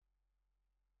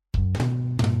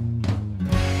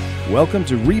Welcome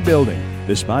to Rebuilding.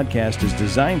 This podcast is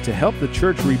designed to help the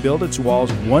church rebuild its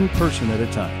walls one person at a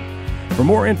time. For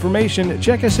more information,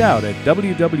 check us out at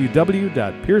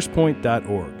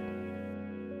www.piercepoint.org.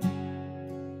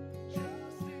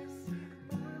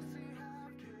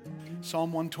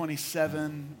 Psalm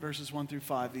 127, verses 1 through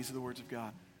 5, these are the words of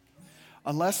God.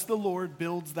 Unless the Lord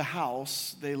builds the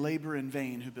house, they labor in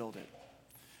vain who build it.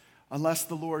 Unless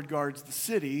the Lord guards the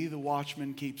city, the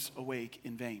watchman keeps awake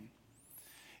in vain.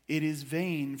 It is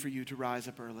vain for you to rise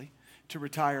up early, to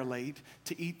retire late,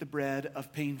 to eat the bread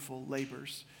of painful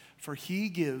labors, for he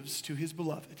gives to his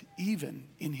beloved even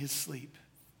in his sleep.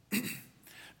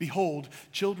 Behold,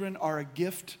 children are a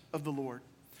gift of the Lord.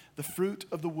 The fruit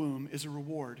of the womb is a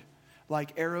reward.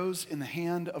 Like arrows in the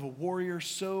hand of a warrior,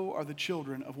 so are the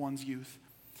children of one's youth.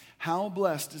 How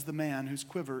blessed is the man whose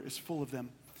quiver is full of them.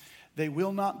 They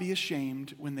will not be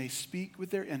ashamed when they speak with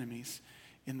their enemies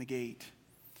in the gate.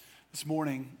 This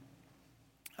morning,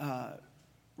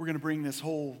 we're going to bring this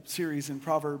whole series in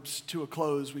Proverbs to a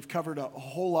close. We've covered a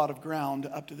whole lot of ground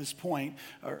up to this point,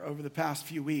 or over the past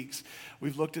few weeks.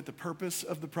 We've looked at the purpose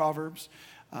of the Proverbs.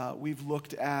 We've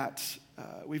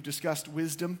discussed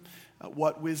wisdom,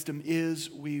 what wisdom is.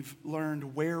 We've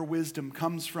learned where wisdom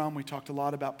comes from. We talked a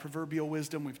lot about proverbial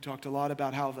wisdom. We've talked a lot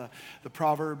about how the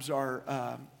Proverbs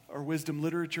are, or wisdom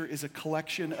literature is a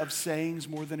collection of sayings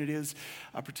more than it is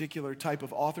a particular type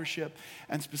of authorship.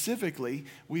 And specifically,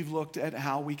 we've looked at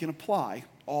how we can apply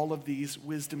all of these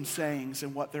wisdom sayings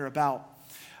and what they're about.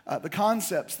 The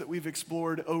concepts that we've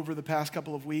explored over the past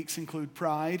couple of weeks include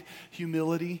pride,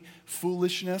 humility,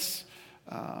 foolishness,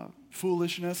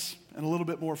 and a little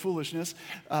bit more foolishness.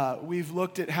 We've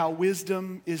looked at how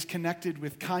wisdom is connected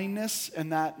with kindness,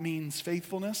 and that means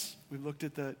faithfulness. We've looked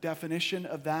at the definition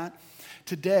of that.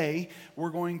 Today,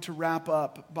 we're going to wrap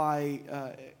up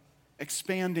by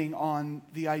expanding on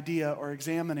the idea, or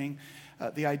examining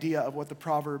the idea of what the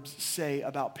Proverbs say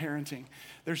about parenting.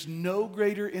 There's no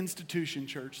greater institution,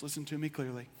 church, listen to me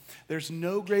clearly. There's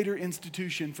no greater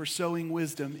institution for sowing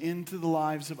wisdom into the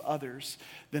lives of others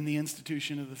than the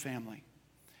institution of the family.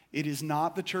 It is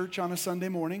not the church on a Sunday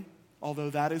morning,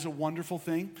 although that is a wonderful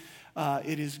thing.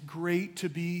 It is great to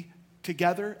be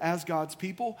together as God's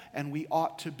people, and we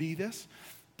ought to be this.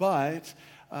 But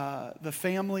the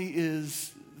family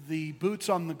is the boots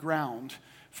on the ground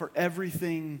for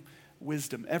everything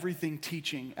wisdom, everything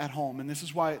teaching at home. And this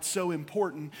is why it's so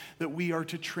important that we are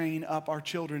to train up our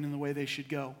children in the way they should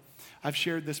go. I've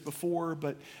shared this before,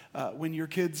 but when your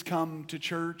kids come to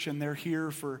church and they're here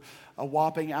for a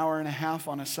whopping hour and a half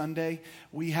on a Sunday,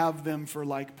 we have them for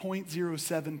like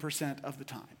 0.07% of the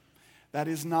time. That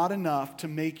is not enough to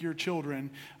make your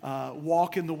children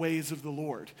walk in the ways of the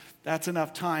Lord. That's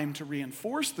enough time to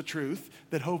reinforce the truth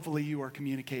that hopefully you are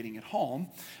communicating at home,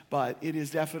 but it is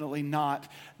definitely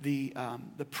not the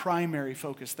primary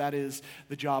focus. That is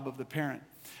the job of the parent.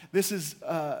 This is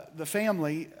the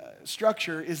family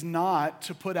structure is not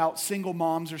to put out single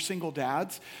moms or single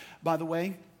dads, by the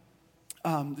way.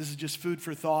 This is just food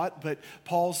for thought, but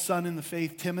Paul's son in the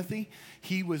faith, Timothy,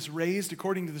 he was raised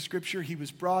according to the scripture. He was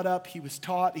brought up, he was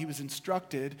taught, he was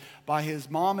instructed by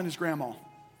his mom and his grandma.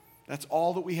 That's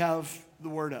all that we have the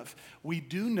word of. We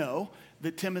do know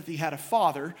that Timothy had a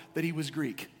father, that he was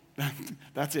Greek.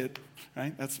 That's it,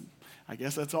 right? I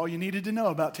guess that's all you needed to know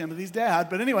about Timothy's dad.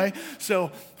 But anyway,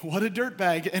 so what a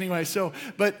dirtbag. Anyway,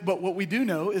 but what we do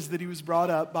know is that he was brought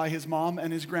up by his mom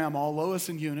and his grandma, Lois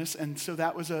and Eunice, and so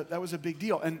that was a big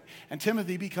deal. And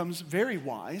Timothy becomes very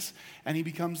wise, and he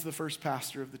becomes the first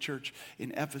pastor of the church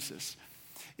in Ephesus.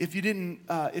 If you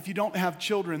don't have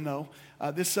children, though,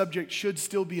 this subject should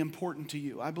still be important to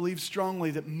you. I believe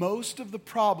strongly that most of the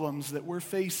problems that we're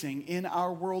facing in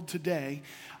our world today,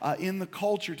 in the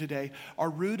culture today, are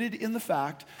rooted in the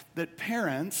fact that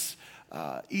parents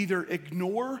either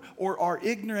ignore or are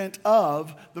ignorant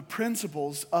of the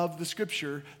principles of the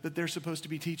scripture that they're supposed to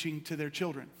be teaching to their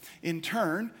children. In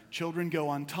turn, children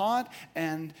go untaught,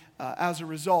 and as a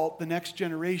result, the next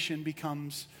generation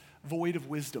becomes void of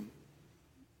wisdom.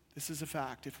 This is a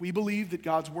fact. If we believe that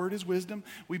God's word is wisdom,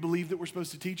 we believe that we're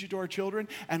supposed to teach it to our children,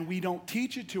 and we don't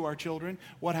teach it to our children,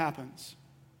 what happens?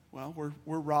 Well,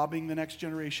 we're robbing the next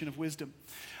generation of wisdom.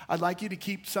 I'd like you to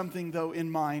keep something, though, in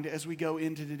mind as we go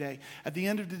into today. At the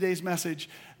end of today's message,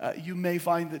 you may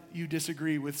find that you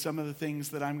disagree with some of the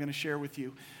things that I'm going to share with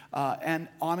you. And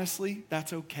honestly,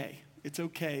 that's okay. It's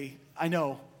okay. I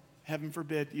know, heaven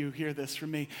forbid you hear this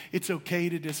from me. It's okay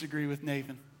to disagree with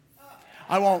Nathan.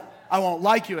 I won't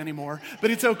like you anymore,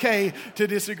 but it's okay to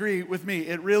disagree with me.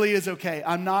 It really is okay.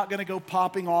 I'm not going to go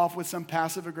popping off with some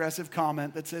passive-aggressive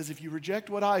comment that says, if you reject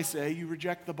what I say, you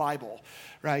reject the Bible,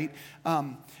 right?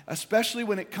 Especially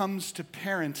when it comes to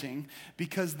parenting,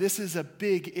 because this is a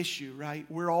big issue, right?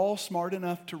 We're all smart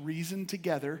enough to reason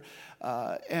together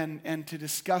and to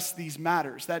discuss these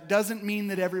matters. That doesn't mean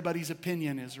that everybody's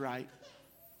opinion is right.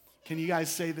 Can you guys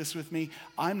say this with me?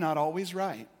 I'm not always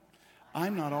right.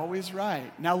 I'm not always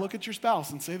right. Now look at your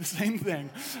spouse and say the same thing.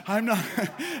 I'm not.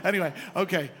 Anyway,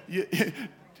 okay.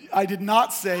 I did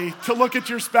not say to look at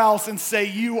your spouse and say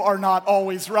you are not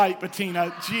always right,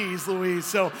 Bettina. Jeez Louise.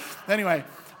 So anyway,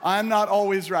 I'm not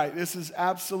always right. This is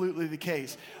absolutely the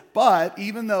case. But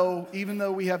even though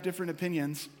we have different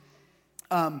opinions,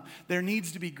 there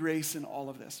needs to be grace in all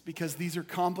of this, because these are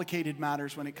complicated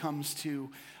matters when it comes to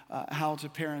how to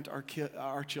parent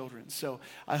our children. So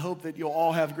I hope that you'll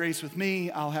all have grace with me.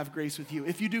 I'll have grace with you.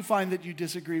 If you do find that you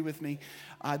disagree with me,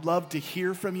 I'd love to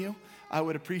hear from you. I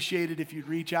would appreciate it if you'd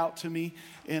reach out to me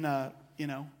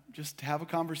just have a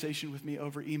conversation with me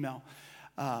over email.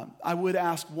 I would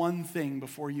ask one thing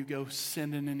before you go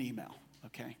send in an email,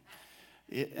 okay?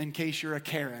 In case you're a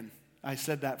Karen. I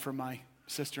said that for my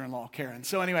sister-in-law, Karen.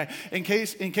 So anyway, in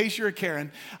case you're a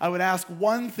Karen, I would ask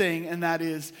one thing, and that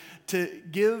is to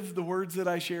give the words that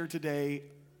I share today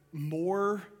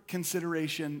more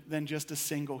consideration than just a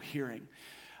single hearing.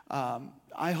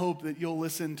 I hope that you'll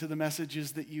listen to the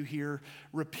messages that you hear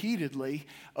repeatedly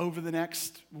over the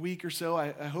next week or so.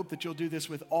 I hope that you'll do this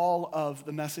with all of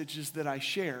the messages that I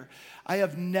share. I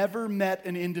have never met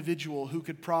an individual who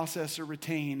could process or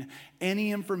retain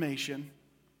any information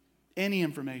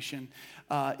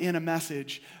in a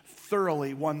message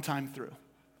thoroughly one time through.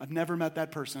 I've never met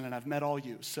that person, and I've met all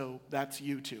you, so that's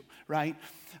you too, right?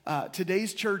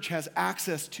 Today's church has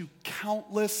access to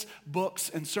countless books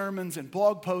and sermons and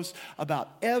blog posts about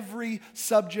every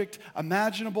subject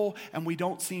imaginable, and we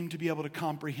don't seem to be able to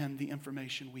comprehend the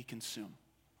information we consume.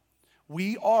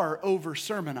 We are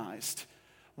over-sermonized.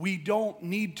 We don't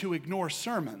need to ignore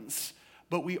sermons,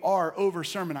 but we are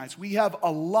over-sermonized. We have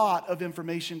a lot of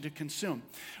information to consume.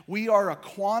 We are a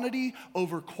quantity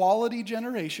over quality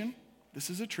generation. This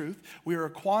is a truth. We are a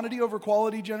quantity over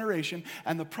quality generation,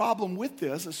 and the problem with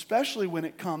this, especially when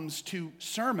it comes to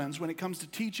sermons, when it comes to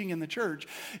teaching in the church,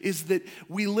 is that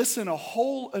we listen to a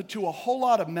whole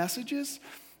lot of messages,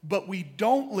 but we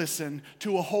don't listen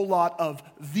to a whole lot of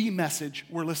the message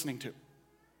we're listening to.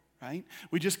 Right?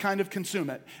 We just kind of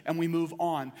consume it, and we move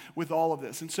on with all of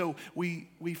this. And so we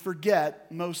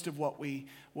forget most of what we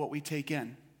take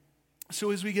in.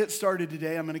 So as we get started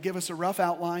today, I'm going to give us a rough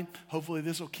outline. Hopefully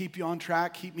this will keep you on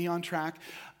track, keep me on track.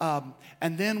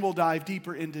 And then we'll dive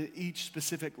deeper into each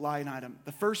specific line item.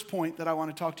 The first point that I want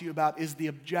to talk to you about is the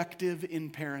objective in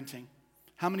parenting.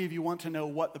 How many of you want to know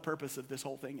what the purpose of this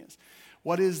whole thing is?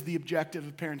 What is the objective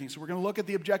of parenting? So we're going to look at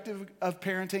the objective of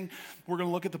parenting. We're going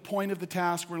to look at the point of the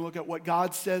task. We're going to look at what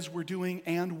God says we're doing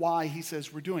and why he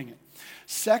says we're doing it.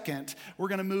 Second, we're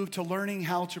going to move to learning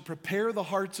how to prepare the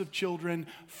hearts of children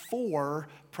for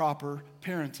proper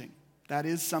parenting. That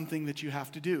is something that you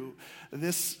have to do.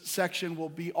 This section will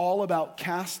be all about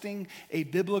casting a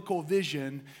biblical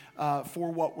vision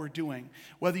for what we're doing.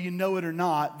 Whether you know it or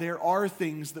not, there are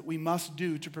things that we must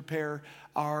do to prepare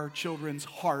our children's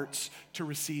hearts to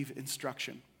receive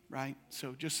instruction, right?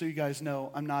 So just so you guys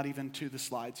know, I'm not even to the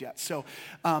slides yet. So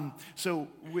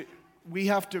we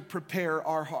have to prepare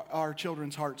our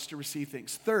children's hearts to receive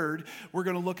things. Third, we're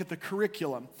going to look at the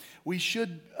curriculum. We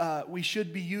should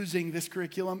be using this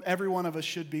curriculum. Every one of us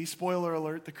should be. Spoiler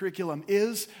alert,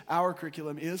 our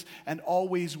curriculum is, and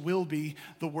always will be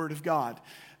the Word of God.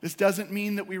 This doesn't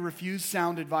mean that we refuse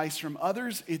sound advice from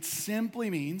others. It simply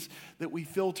means that we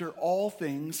filter all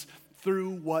things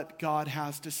through what God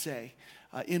has to say.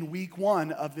 In week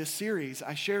 1 of this series,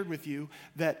 I shared with you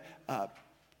that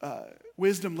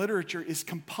wisdom literature is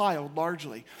compiled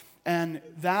largely. And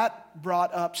that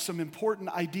brought up some important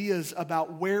ideas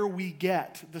about where we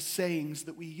get the sayings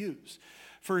that we use.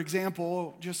 For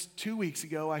example, just 2 weeks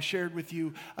ago, I shared with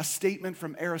you a statement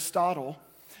from Aristotle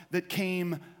that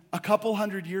came a couple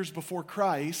hundred years before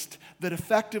Christ that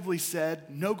effectively said,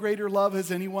 no greater love has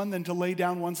anyone than to lay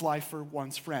down one's life for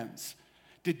one's friends.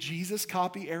 Did Jesus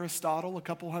copy Aristotle a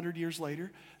couple hundred years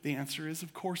later? The answer is,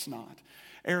 of course not.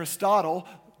 Aristotle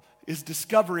is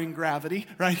discovering gravity,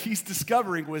 right? He's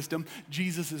discovering wisdom.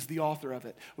 Jesus is the author of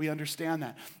it. We understand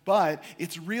that. But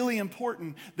it's really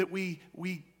important that we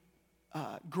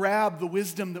grab the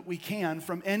wisdom that we can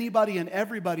from anybody and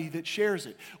everybody that shares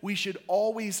it. We should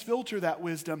always filter that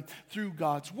wisdom through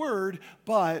God's Word,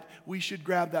 but we should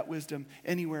grab that wisdom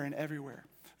anywhere and everywhere.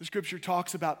 The scripture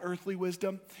talks about earthly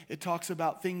wisdom. It talks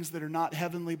about things that are not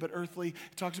heavenly but earthly.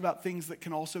 It talks about things that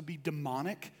can also be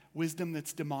demonic, wisdom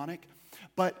that's demonic.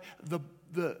 But the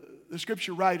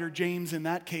scripture writer, James, in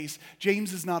that case,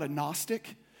 James is not a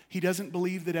Gnostic. He doesn't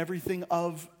believe that everything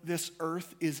of this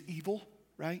earth is evil,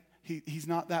 right? He's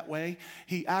not that way.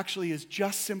 He actually is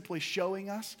just simply showing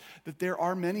us that there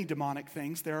are many demonic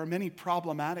things, there are many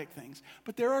problematic things,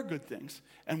 but there are good things.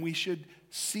 And we should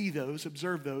see those,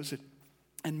 observe those,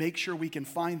 and make sure we can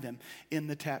find them in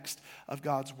the text of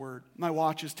God's word. My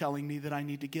watch is telling me that I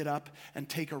need to get up and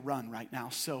take a run right now.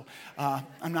 So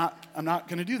I'm not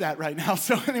going to do that right now.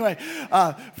 So anyway,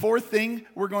 fourth thing,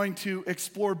 we're going to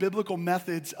explore biblical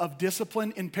methods of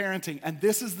discipline in parenting. And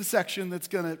this is the section that's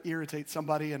going to irritate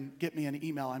somebody and get me an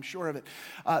email, I'm sure of it.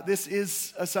 This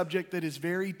is a subject that is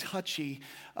very touchy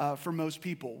for most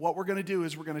people. What we're going to do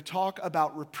is we're going to talk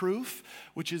about reproof,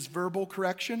 which is verbal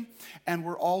correction, and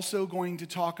we're also going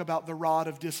to talk about the rod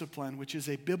of discipline, which is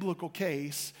a biblical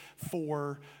case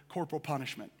for corporal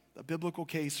punishment, a biblical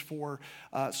case for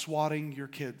swatting your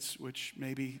kids, which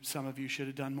maybe some of you should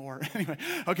have done more. Anyway,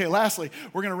 okay, lastly,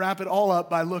 we're going to wrap it all up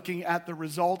by looking at the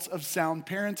results of sound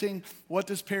parenting. What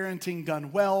does parenting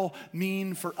done well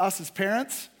mean for us as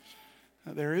parents?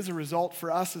 There is a result for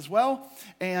us as well.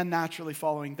 And naturally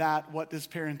following that, what does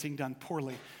parenting done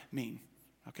poorly mean?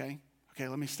 Okay,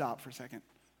 let me stop for a second.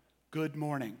 Good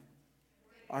morning.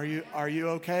 Are you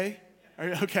okay? Are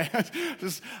you okay?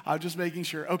 I'm just making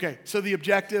sure. Okay, so the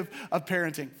objective of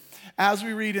parenting. As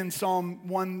we read in Psalm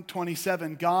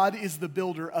 127, God is the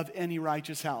builder of any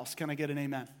righteous house. Can I get an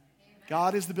amen?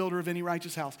 God is the builder of any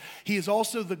righteous house. He is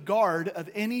also the guard of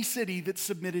any city that's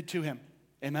submitted to him.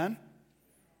 Amen?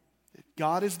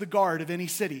 God is the guard of any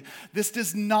city. This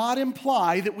does not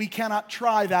imply that we cannot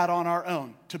try that on our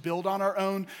own, to build on our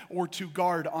own or to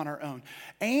guard on our own.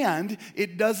 And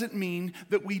it doesn't mean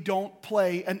that we don't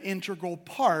play an integral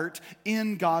part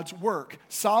in God's work.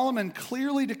 Solomon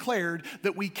clearly declared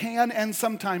that we can and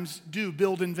sometimes do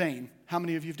build in vain. How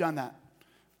many of you have done that?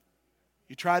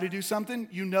 You try to do something,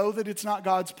 you know that it's not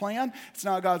God's plan, it's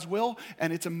not God's will,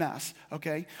 and it's a mess,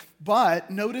 okay?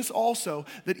 But notice also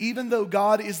that even though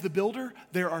God is the builder,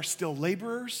 there are still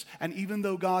laborers, and even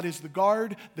though God is the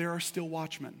guard, there are still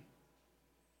watchmen.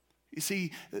 You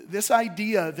see, this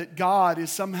idea that God is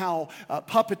somehow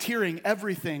puppeteering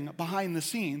everything behind the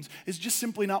scenes is just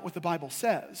simply not what the Bible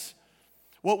says.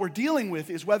 What we're dealing with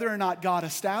is whether or not God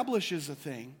establishes a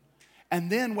thing, and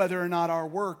then whether or not our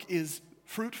work is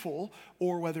fruitful,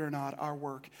 or whether or not our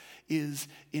work is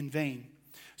in vain.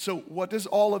 So what does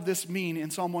all of this mean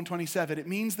in Psalm 127? It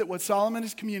means that what Solomon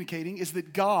is communicating is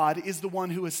that God is the one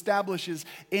who establishes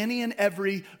any and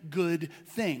every good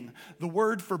thing. The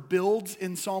word for builds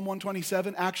in Psalm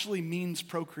 127 actually means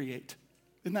procreate.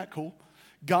 Isn't that cool?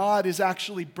 God is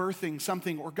actually birthing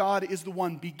something, or God is the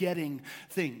one begetting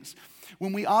things.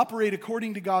 When we operate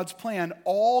according to God's plan,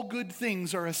 all good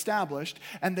things are established,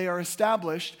 and they are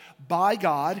established by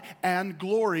God, and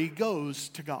glory goes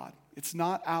to God. It's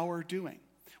not our doing.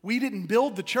 We didn't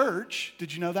build the church.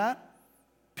 Did you know that?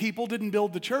 People didn't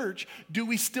build the church. Do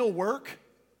we still work?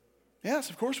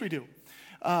 Yes, of course we do.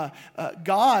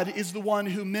 God is the one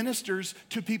who ministers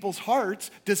to people's hearts.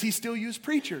 Does he still use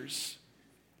preachers?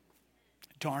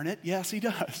 Darn it, yes, he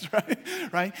does,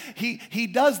 right? He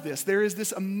does this. There is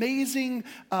this amazing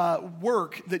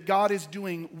work that God is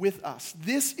doing with us.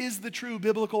 This is the true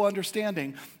biblical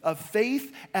understanding of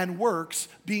faith and works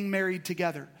being married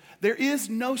together. There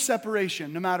is no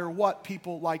separation, no matter what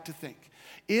people like to think.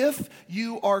 If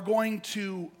you are going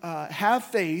to have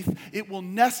faith, it will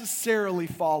necessarily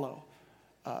follow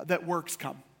that works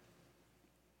come.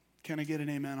 Can I get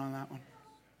an amen on that one?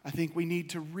 I think we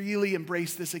need to really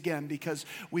embrace this again because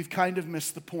we've kind of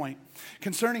missed the point.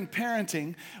 Concerning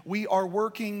parenting, we are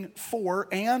working for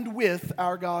and with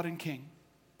our God and King.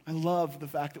 I love the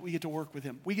fact that we get to work with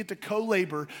him. We get to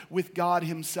co-labor with God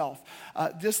himself.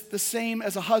 The same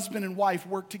as a husband and wife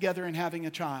work together in having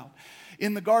a child.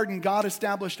 In the garden, God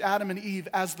established Adam and Eve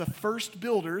as the first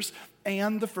builders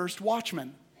and the first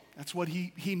watchmen. That's what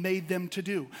he made them to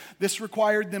do. This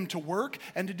required them to work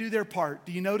and to do their part.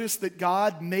 Do you notice that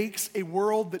God makes a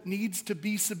world that needs to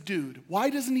be subdued? Why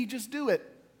doesn't he just do it?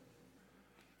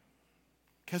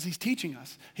 Because he's teaching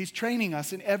us. He's training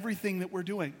us in everything that we're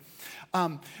doing.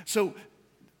 So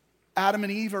Adam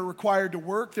and Eve are required to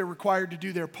work. They're required to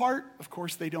do their part. Of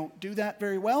course, they don't do that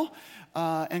very well.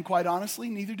 And quite honestly,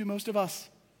 neither do most of us.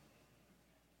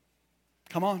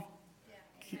 Come on.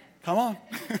 Come on.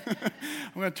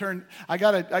 I'm going to turn, I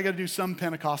got to do some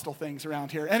Pentecostal things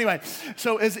around here. Anyway,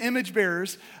 so as image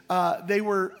bearers, they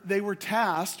were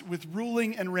tasked with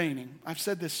ruling and reigning. I've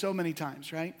said this so many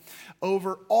times, right?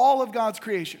 Over all of God's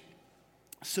creation.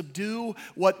 Subdue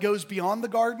what goes beyond the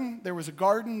garden. There was a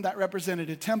garden that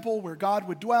represented a temple where God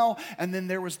would dwell, and then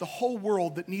there was the whole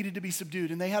world that needed to be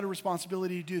subdued, and they had a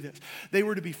responsibility to do this. They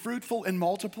were to be fruitful and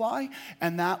multiply,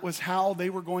 and that was how they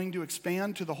were going to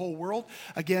expand to the whole world.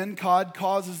 Again, God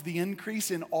causes the increase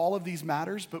in all of these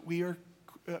matters, but we are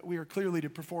clearly to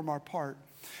perform our part.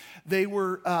 They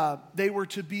were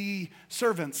to be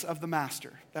servants of the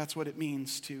master. That's what it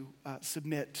means to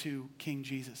submit to King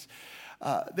Jesus.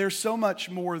 There's so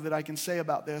much more that I can say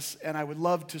about this, and I would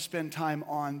love to spend time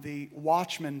on the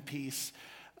watchman piece,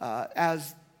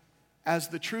 as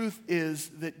the truth is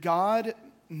that God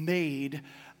made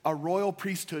a royal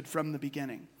priesthood from the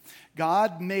beginning.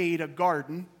 God made a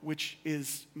garden, which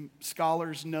is,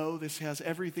 scholars know this has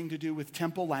everything to do with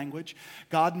temple language.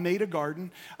 God made a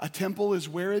garden. A temple is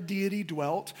where a deity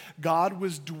dwelt. God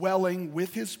was dwelling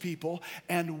with his people,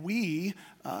 and we,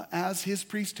 as his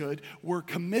priesthood, were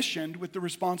commissioned with the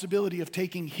responsibility of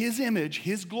taking his image,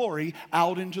 his glory,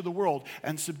 out into the world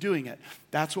and subduing it.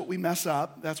 That's what we mess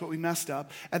up. That's what we messed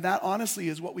up. And that honestly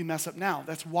is what we mess up now.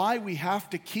 That's why we have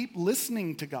to keep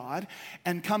listening to God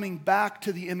and coming back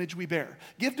to the image we bear.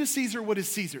 Give to Caesar what is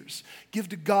Caesar's. Give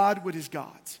to God what is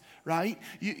God's, right?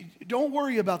 You don't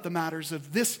worry about the matters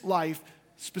of this life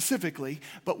specifically,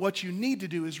 but what you need to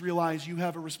do is realize you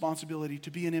have a responsibility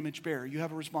to be an image bearer. You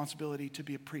have a responsibility to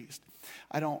be a priest.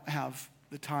 I don't have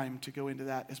the time to go into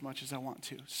that as much as I want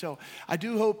to. So I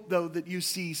do hope, though, that you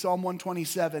see Psalm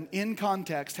 127 in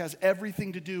context has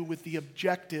everything to do with the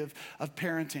objective of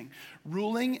parenting.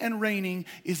 Ruling and reigning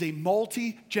is a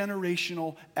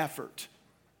multi-generational effort.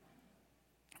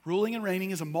 Ruling and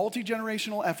reigning is a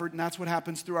multi-generational effort, and that's what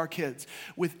happens through our kids.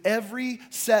 With every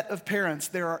set of parents,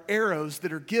 there are arrows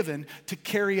that are given to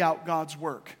carry out God's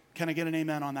work. Can I get an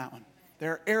amen on that one?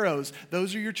 There are arrows.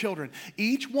 Those are your children.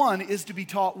 Each one is to be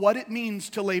taught what it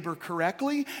means to labor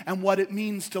correctly and what it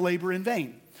means to labor in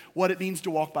vain. What it means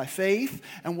to walk by faith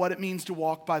and what it means to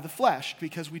walk by the flesh,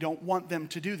 because we don't want them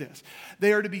to do this.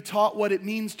 They are to be taught what it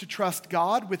means to trust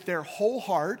God with their whole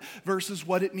heart versus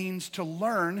what it means to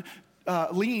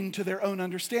lean to their own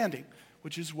understanding,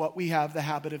 which is what we have the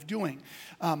habit of doing.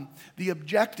 The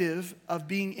objective of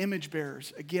being image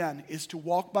bearers, again, is to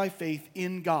walk by faith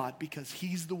in God because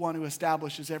he's the one who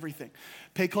establishes everything.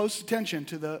 Pay close attention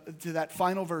to that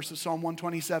final verse of Psalm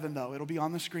 127, though. It'll be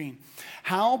on the screen.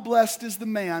 How blessed is the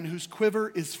man whose quiver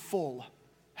is full.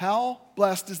 How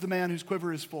blessed is the man whose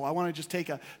quiver is full. I want to just take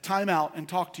a time out and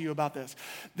talk to you about this.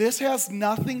 This has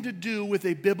nothing to do with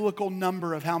a biblical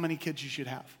number of how many kids you should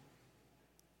have.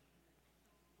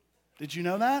 Did you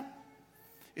know that?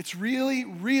 It's really,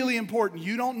 really important.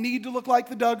 You don't need to look like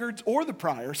the Duggards or the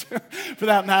Pryors, for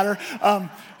that matter.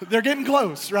 They're getting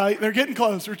close, right? They're getting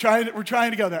close. We're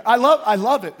trying to go there. I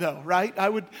love it though, right?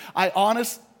 I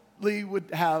honestly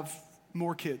would have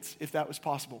more kids if that was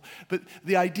possible. But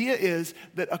the idea is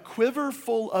that a quiver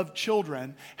full of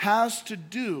children has to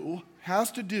do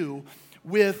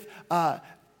with a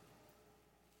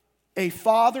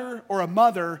father or a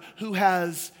mother who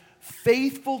has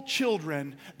faithful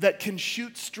children that can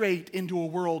shoot straight into a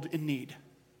world in need.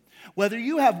 Whether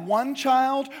you have one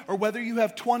child or whether you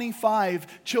have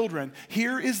 25 children,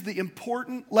 here is the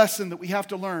important lesson that we have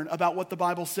to learn about what the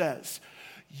Bible says.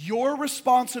 Your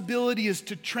responsibility is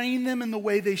to train them in the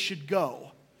way they should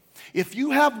go. If you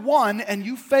have one and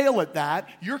you fail at that,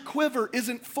 your quiver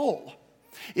isn't full.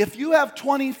 If you have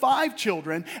 25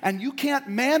 children and you can't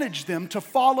manage them to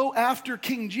follow after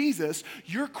King Jesus,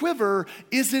 your quiver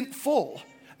isn't full.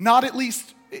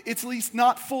 It's at least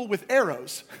not full with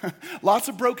arrows. Lots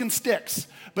of broken sticks,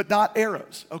 but not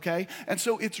arrows, okay? And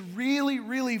so it's really,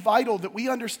 really vital that we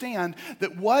understand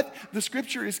that what the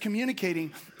scripture is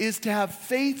communicating is to have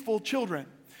faithful children.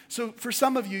 So for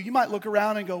some of you, you might look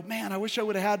around and go, man, I wish I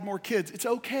would have had more kids. It's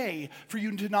okay for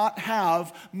you to not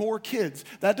have more kids.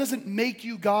 That doesn't make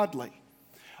you godly.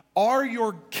 Are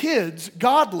your kids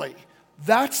godly?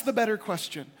 That's the better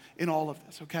question in all of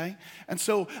this, okay? And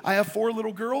so I have 4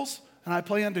 little girls, and I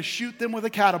plan to shoot them with a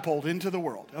catapult into the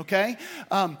world, okay?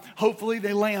 Hopefully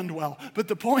they land well. But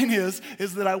the point is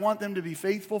that I want them to be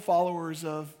faithful followers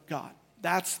of God.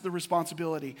 That's the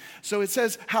responsibility. So it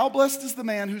says, how blessed is the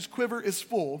man whose quiver is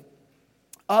full.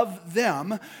 of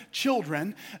them,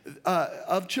 children,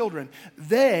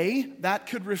 They, that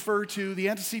could refer to, the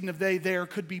antecedent of they there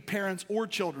could be parents or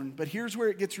children. But here's where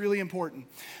it gets really important.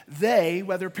 They,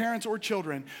 whether parents or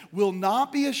children, will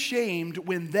not be ashamed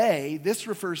when they, this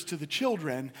refers to the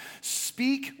children,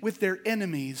 speak with their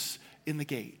enemies in the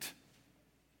gate.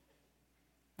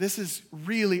 This is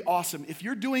really awesome. If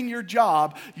you're doing your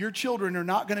job, your children are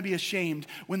not going to be ashamed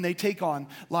when they take on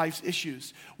life's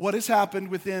issues. What has happened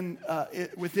within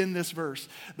this verse?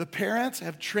 The parents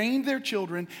have trained their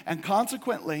children, and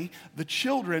consequently, the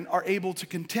children are able to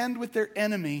contend with their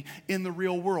enemy in the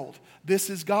real world. This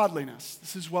is godliness.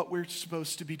 This is what we're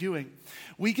supposed to be doing.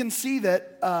 We can see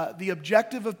that the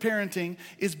objective of parenting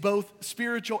is both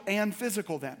spiritual and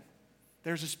physical then.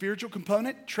 There's a spiritual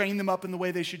component, train them up in the way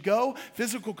they should go.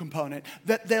 Physical component,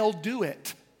 that they'll do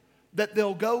it. That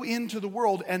they'll go into the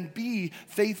world and be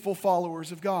faithful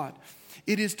followers of God.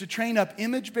 It is to train up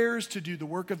image bearers to do the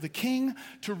work of the king,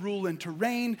 to rule and to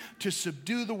reign, to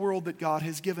subdue the world that God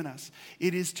has given us.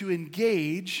 It is to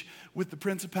engage with the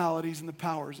principalities and the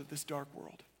powers of this dark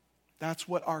world. That's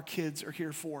what our kids are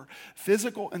here for.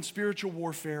 Physical and spiritual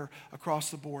warfare across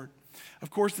the board. Of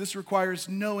course, this requires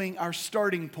knowing our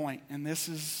starting point, and this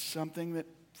is something that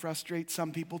frustrates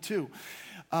some people too.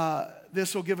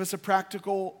 This will give us a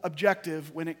practical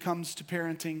objective when it comes to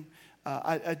parenting,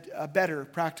 a better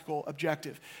practical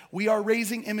objective. We are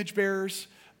raising image bearers,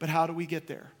 but how do we get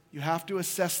there? You have to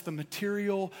assess the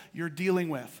material you're dealing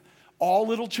with. All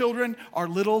little children are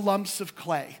little lumps of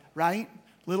clay, right?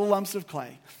 Little lumps of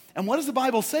clay. And what does the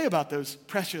Bible say about those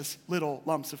precious little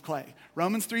lumps of clay?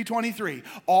 Romans 3:23,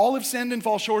 all have sinned and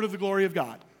fall short of the glory of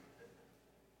God.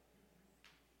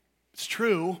 It's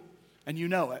true, and you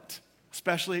know it,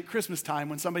 especially at Christmas time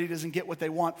when somebody doesn't get what they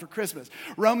want for Christmas.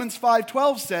 Romans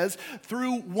 5:12 says,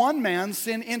 through one man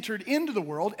sin entered into the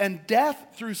world, and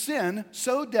death through sin,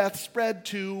 so death spread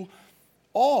to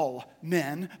all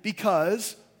men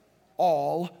because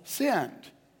all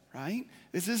sinned, right?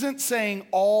 This isn't saying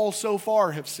all so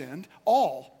far have sinned.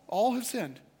 All have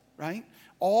sinned, right?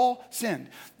 All sinned.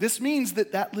 This means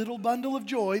that little bundle of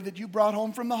joy that you brought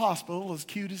home from the hospital, as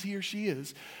cute as he or she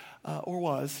is, or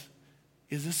was,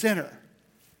 is a sinner,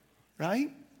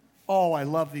 right? Oh, I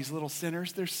love these little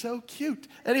sinners. They're so cute.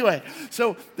 Anyway,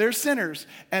 so they're sinners.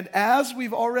 And as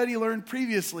we've already learned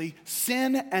previously,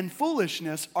 sin and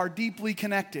foolishness are deeply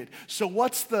connected. So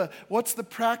what's the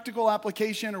practical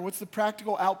application, or what's the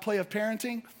practical outplay of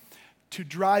parenting? To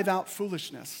drive out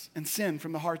foolishness and sin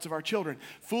from the hearts of our children.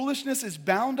 Foolishness is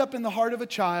bound up in the heart of a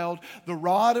child. The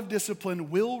rod of discipline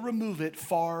will remove it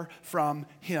far from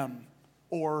him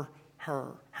or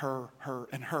her,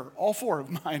 and her. All four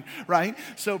of mine, right?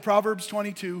 So Proverbs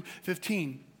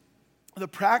 22:15. The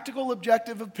practical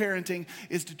objective of parenting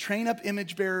is to train up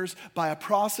image bearers by a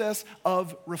process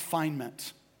of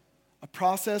refinement. A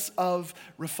process of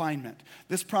refinement.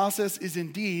 This process is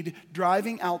indeed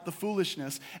driving out the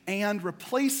foolishness and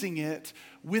replacing it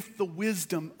with the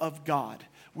wisdom of God.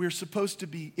 We're supposed to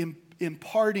be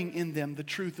imparting in them the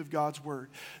truth of God's word.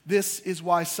 This is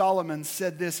why Solomon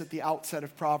said this at the outset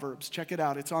of Proverbs. Check it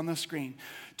out. It's on the screen.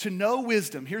 To know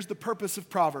wisdom, here's the purpose of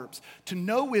Proverbs. To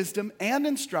know wisdom and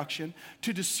instruction,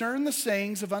 to discern the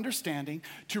sayings of understanding,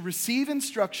 to receive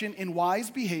instruction in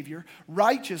wise behavior,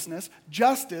 righteousness,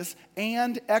 justice,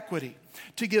 and equity.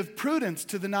 To give prudence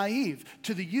to the naive,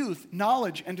 to the youth,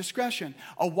 knowledge and discretion.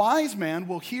 A wise man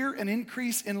will hear an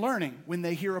increase in learning when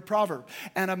they hear a proverb,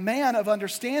 and a man of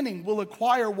understanding will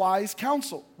acquire wise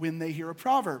counsel when they hear a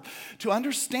proverb. To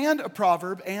understand a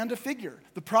proverb and a figure.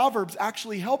 The proverbs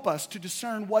actually help us to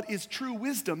discern what is true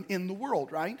wisdom in the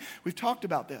world, right? We've talked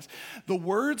about this. The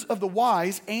words of the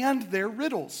wise and their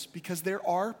riddles, because there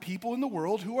are people in the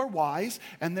world who are wise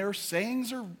and their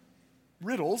sayings are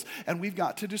riddles, and we've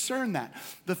got to discern that.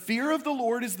 The fear of the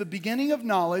Lord is the beginning of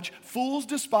knowledge. Fools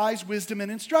despise wisdom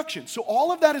and instruction. So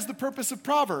all of that is the purpose of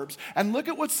Proverbs. And look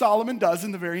at what Solomon does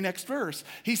in the very next verse.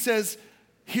 He says,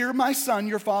 hear, my son,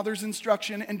 your father's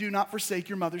instruction, and do not forsake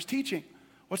your mother's teaching.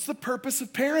 What's the purpose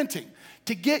of parenting?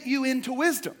 To get you into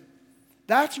wisdom.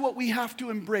 That's what we have to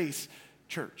embrace,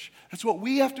 church. That's what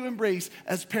we have to embrace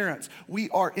as parents. We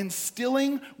are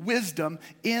instilling wisdom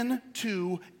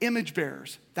into image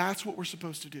bearers. That's what we're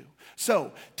supposed to do.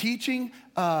 So,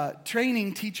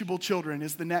 training teachable children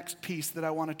is the next piece that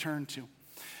I want to turn to.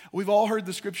 We've all heard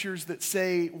the scriptures that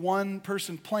say one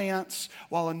person plants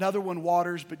while another one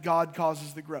waters, but God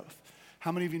causes the growth.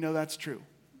 How many of you know that's true?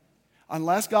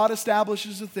 Unless God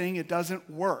establishes a thing, it doesn't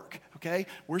work, okay?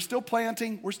 We're still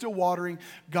planting, we're still watering.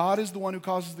 God is the one who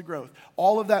causes the growth.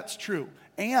 All of that's true.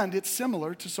 And it's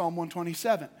similar to Psalm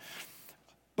 127.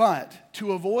 But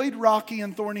to avoid rocky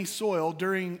and thorny soil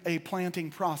during a planting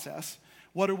process,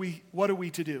 what are we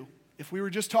to do? If we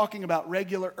were just talking about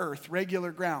regular earth,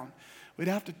 regular ground, we'd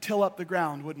have to till up the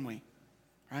ground, wouldn't we?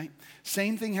 Right?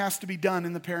 Same thing has to be done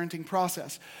in the parenting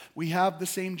process. We have the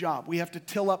same job. We have to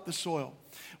till up the soil.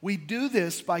 We do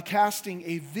this by casting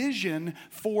a vision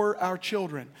for our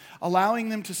children, allowing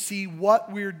them to see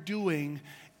what we're doing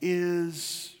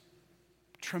is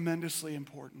tremendously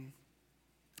important.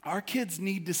 Our kids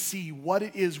need to see what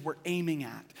it is we're aiming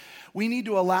at. We need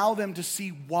to allow them to see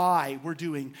why we're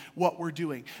doing what we're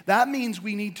doing. That means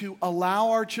we need to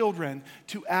allow our children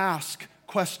to ask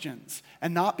questions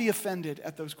and not be offended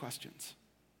at those questions.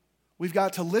 We've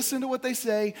got to listen to what they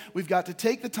say. We've got to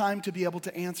take the time to be able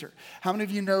to answer. How many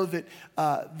of you know that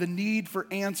the need for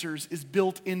answers is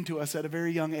built into us at a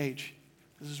very young age?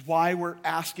 This is why we're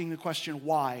asking the question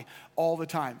why all the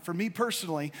time. For me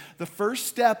personally, the first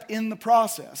step in the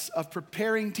process of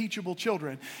preparing teachable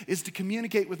children is to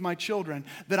communicate with my children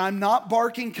that I'm not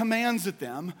barking commands at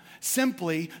them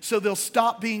simply so they'll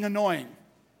stop being annoying.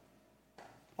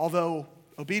 Although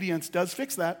obedience does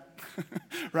fix that,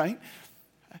 right?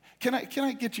 Can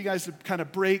I get you guys to kind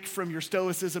of break from your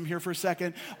stoicism here for a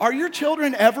second? Are your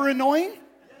children ever annoying?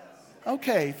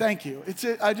 Okay, thank you.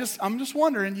 I'm just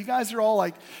wondering, you guys are all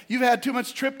like, you've had too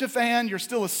much tryptophan, you're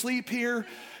still asleep here.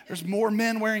 There's more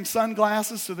men wearing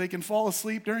sunglasses so they can fall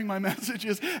asleep during my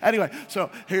messages. Anyway, so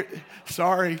here,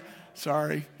 sorry.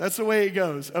 That's the way it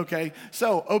goes, okay?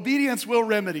 So obedience will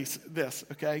remedy this,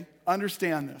 okay?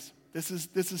 Understand this.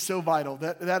 This is so vital.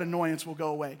 That annoyance will go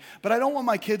away. But I don't want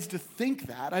my kids to think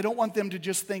that. I don't want them to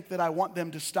just think that I want them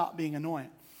to stop being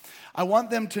annoying. I want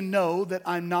them to know that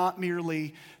I'm not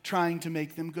merely trying to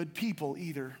make them good people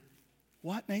either.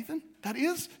 What, Nathan? That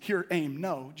is your aim.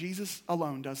 No, Jesus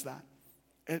alone does that.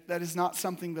 That is not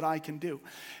something that I can do.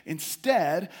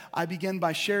 Instead, I begin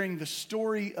by sharing the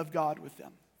story of God with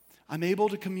them. I'm able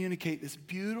to communicate this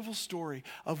beautiful story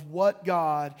of what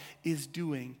God is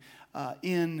doing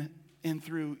in and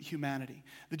through humanity.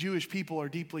 The Jewish people are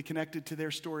deeply connected to their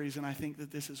stories, and I think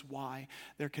that this is why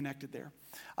they're connected there.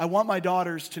 I want my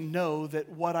daughters to know that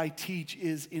what I teach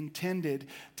is intended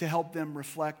to help them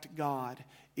reflect God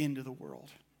into the world.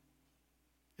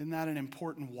 Isn't that an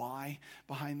important why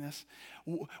behind this?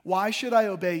 Why should I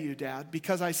obey you, Dad?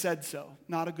 Because I said so.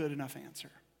 Not a good enough answer.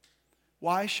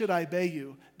 Why should I obey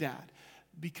you, Dad?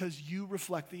 Because you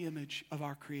reflect the image of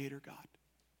our Creator God.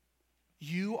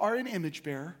 You are an image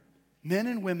bearer. Men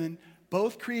and women,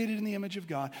 both created in the image of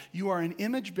God. You are an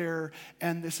image bearer,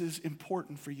 and this is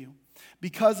important for you.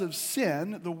 Because of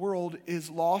sin, the world is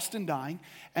lost and dying,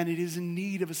 and it is in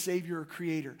need of a Savior or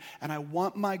Creator. And I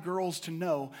want my girls to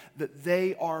know that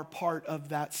they are part of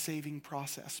that saving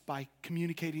process by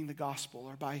communicating the gospel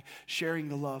or by sharing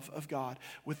the love of God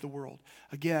with the world.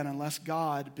 Again, unless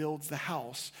God builds the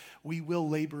house, we will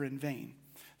labor in vain.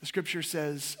 The scripture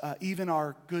says, even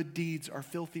our good deeds are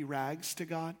filthy rags to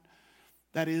God.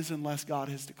 That is, unless God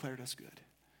has declared us good.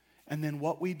 And then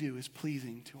what we do is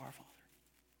pleasing to our Father.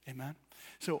 Amen?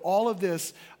 So all of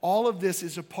this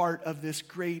is a part of this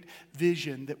great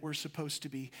vision that we're supposed to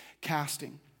be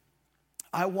casting.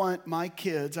 I want my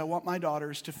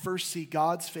daughters to first see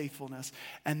God's faithfulness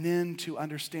and then to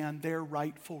understand their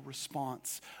rightful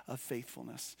response of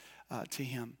faithfulness to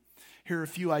Him. Here are a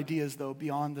few ideas, though,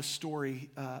 beyond the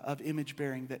story of image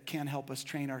bearing that can help us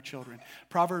train our children.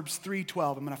 Proverbs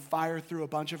 3:12. I'm going to fire through a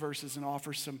bunch of verses and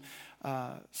offer some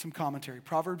commentary.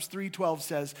 Proverbs 3:12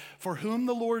 says, "For whom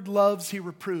the Lord loves, He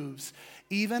reproves,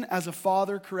 even as a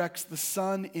father corrects the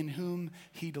son in whom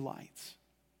He delights."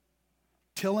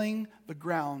 Tilling the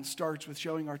ground starts with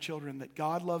showing our children that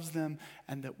God loves them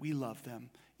and that we love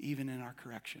them, even in our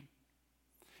correction.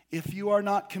 If you are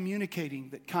not communicating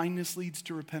that kindness leads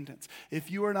to repentance,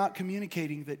 if you are not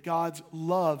communicating that God's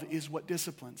love is what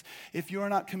disciplines, if you are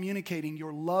not communicating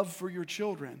your love for your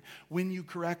children when you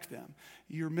correct them,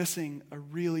 you're missing a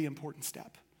really important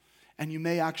step. And you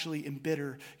may actually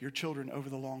embitter your children over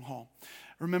the long haul.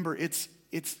 Remember, it's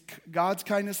God's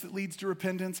kindness that leads to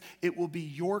repentance. It will be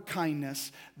your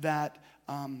kindness that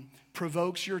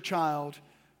provokes your child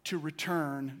to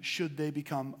return should they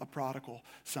become a prodigal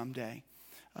someday.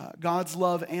 God's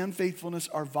love and faithfulness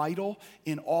are vital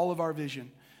in all of our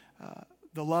vision.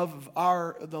 The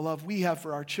love we have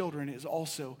for our children is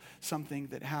also something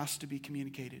that has to be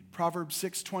communicated. Proverbs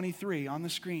 6:23 on the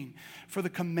screen. "For the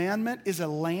commandment is a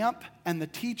lamp, and the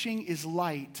teaching is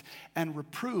light, and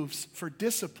reproofs for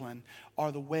discipline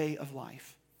are the way of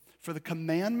life." For the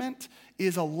commandment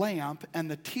is a lamp,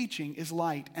 and the teaching is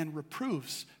light, and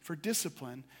reproofs for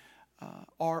discipline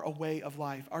are a way of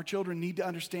life. Our children need to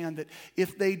understand that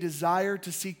if they desire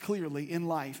to see clearly in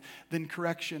life, then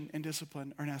correction and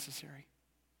discipline are necessary,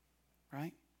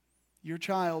 right? Your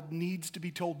child needs to be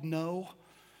told no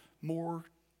more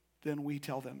than we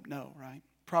tell them no, right?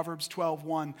 Proverbs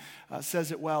 12:1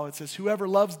 says it well. It says, whoever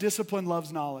loves discipline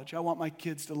loves knowledge. I want my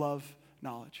kids to love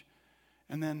knowledge.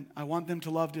 And then I want them to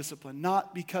love discipline,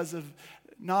 not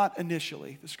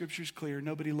initially. The scripture's clear.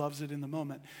 Nobody loves it in the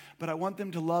moment. But I want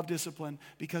them to love discipline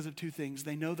because of two things.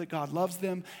 They know that God loves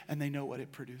them, and they know what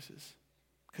it produces.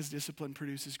 Because discipline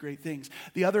produces great things.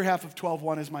 The other half of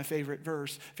 12:1 is my favorite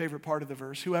part of the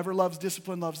verse. Whoever loves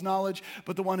discipline loves knowledge,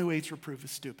 but the one who hates reproof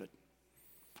is stupid.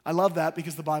 I love that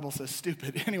because the Bible says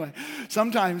stupid. Anyway,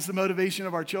 sometimes the motivation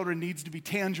of our children needs to be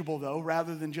tangible, though,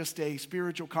 rather than just a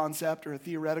spiritual concept or a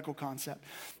theoretical concept.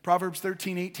 Proverbs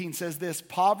 13:18 says this,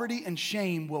 poverty and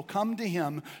shame will come to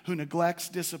him who neglects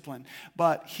discipline,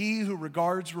 but he who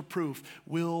regards reproof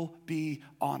will be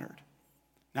honored.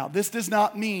 Now, this does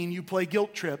not mean you play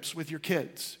guilt trips with your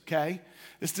kids, okay?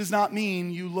 This does not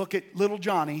mean you look at little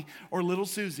Johnny or little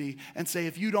Susie and say,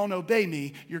 if you don't obey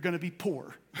me, you're going to be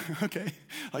poor, okay?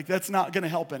 Like, that's not going to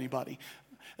help anybody.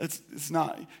 It's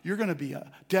not. You're going to be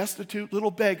a destitute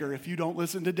little beggar if you don't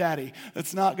listen to daddy.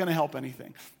 That's not going to help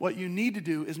anything. What you need to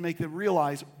do is make them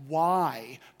realize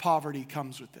why poverty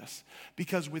comes with this.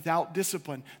 Because without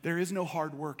discipline, there is no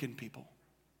hard work in people,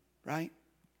 right?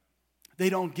 They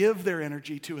don't give their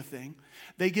energy to a thing.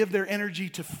 They give their energy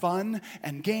to fun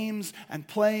and games and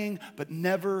playing, but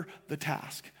never the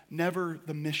task, never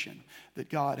the mission that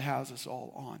God has us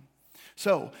all on.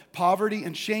 So, poverty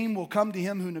and shame will come to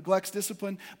him who neglects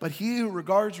discipline, but he who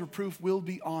regards reproof will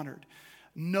be honored.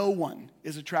 No one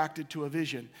is attracted to a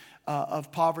vision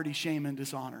of poverty, shame, and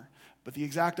dishonor. But the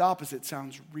exact opposite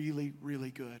sounds really, really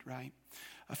good, right?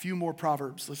 A few more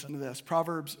Proverbs. Listen to this.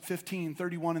 Proverbs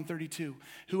 15:31 and 32.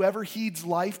 Whoever heeds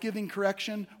life-giving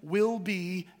correction will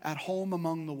be at home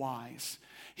among the wise.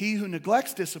 He who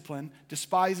neglects discipline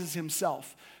despises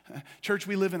himself. Church,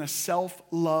 we live in a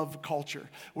self-love culture.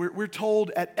 We're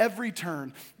told at every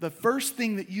turn, the first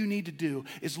thing that you need to do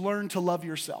is learn to love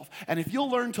yourself. And if you'll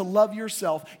learn to love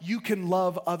yourself, you can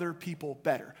love other people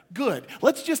better. Good.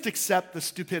 Let's just accept the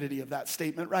stupidity of that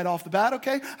statement right off the bat,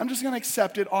 okay? I'm just going to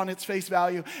accept it on its face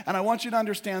value. And I want you to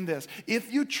understand this.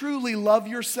 If you truly love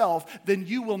yourself, then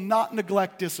you will not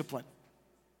neglect discipline.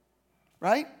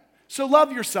 Right? So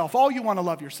love yourself, all you want to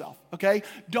love yourself, okay?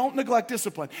 Don't neglect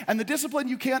discipline. And the discipline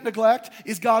you can't neglect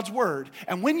is God's word.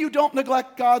 And when you don't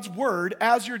neglect God's word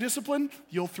as your discipline,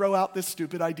 you'll throw out this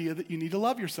stupid idea that you need to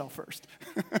love yourself first,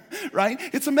 right?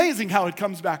 It's amazing how it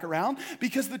comes back around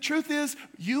because the truth is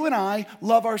you and I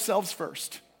love ourselves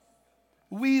first.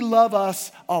 We love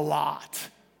us a lot,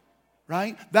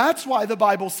 right? That's why the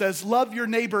Bible says love your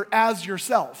neighbor as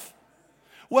yourself.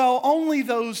 Well, only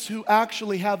those who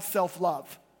actually have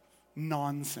self-love.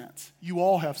 Nonsense. You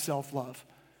all have self-love.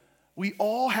 We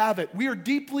all have it. We are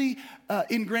deeply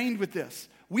ingrained with this.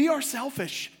 We are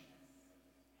selfish.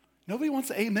 Nobody wants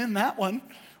to amen that one.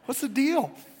 What's the deal?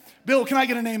 Bill, can I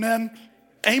get an amen?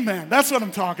 Amen. That's what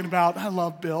I'm talking about. I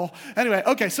love Bill. Anyway,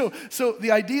 okay, so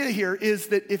the idea here is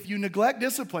that if you neglect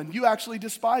discipline, you actually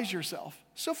despise yourself.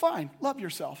 So fine, love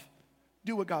yourself.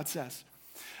 Do what God says.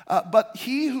 But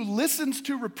he who listens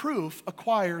to reproof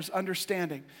acquires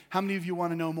understanding. How many of you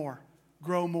want to know more,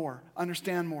 grow more,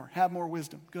 understand more, have more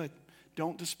wisdom? Good.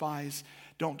 Don't despise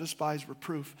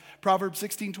reproof. Proverbs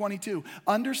 16:22.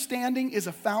 Understanding is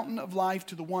a fountain of life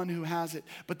to the one who has it,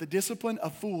 but the discipline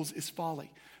of fools is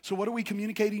folly. So what are we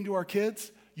communicating to our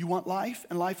kids? You want life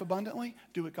and life abundantly?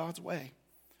 Do it God's way.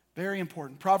 Very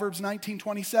important. Proverbs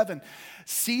 19:27.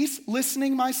 Cease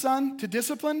listening, my son, to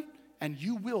discipline, and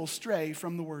you will stray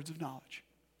from the words of knowledge.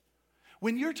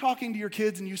 When you're talking to your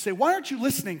kids and you say, why aren't you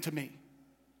listening to me?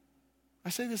 I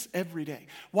say this every day.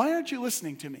 Why aren't you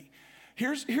listening to me?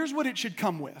 Here's what it should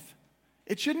come with.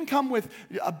 It shouldn't come with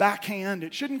a backhand.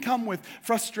 It shouldn't come with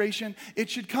frustration.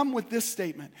 It should come with this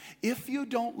statement. If you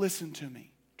don't listen to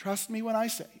me, trust me when I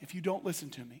say, if you don't listen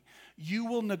to me, you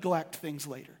will neglect things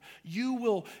later. You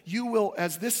will,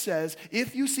 as this says,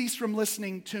 if you cease from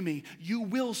listening to me, you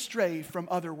will stray from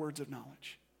other words of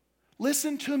knowledge.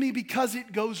 Listen to me because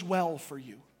it goes well for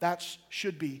you. That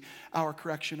should be our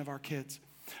correction of our kids.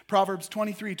 Proverbs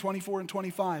 23:24 and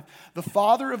 25. The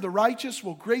father of the righteous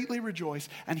will greatly rejoice,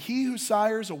 and he who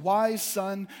sires a wise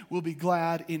son will be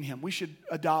glad in him. We should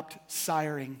adopt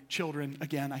siring children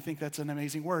again. I think that's an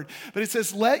amazing word. But it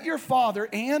says, let your father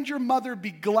and your mother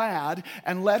be glad,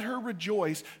 and let her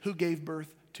rejoice who gave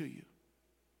birth to you.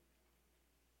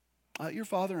 Let your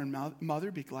father and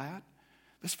mother be glad.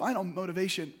 This final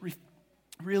motivation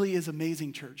really is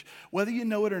amazing, church. Whether you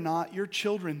know it or not, your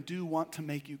children do want to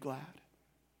make you glad.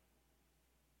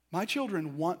 My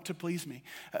children want to please me.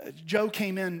 Joe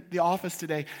came in the office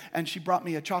today and she brought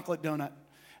me a chocolate donut.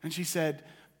 And she said,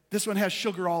 "This one has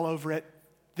sugar all over it.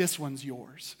 This one's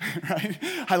yours." Right?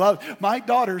 I love it. My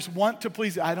daughters want to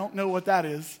please. I don't know what that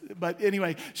is. But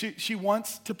anyway, she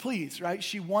wants to please, right?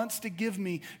 She wants to give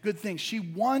me good things. She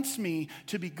wants me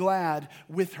to be glad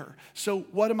with her. So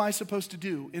what am I supposed to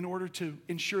do in order to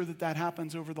ensure that that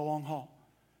happens over the long haul?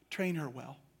 Train her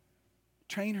well.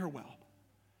 Train her well.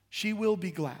 She will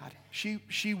be glad.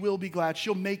 She will be glad.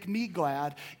 She'll make me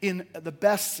glad in the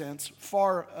best sense,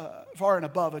 far and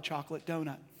above a chocolate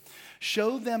donut.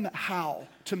 Show them how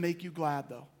to make you glad,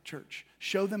 though, church.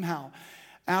 Show them how.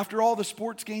 After all the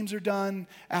sports games are done,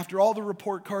 after all the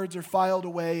report cards are filed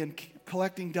away and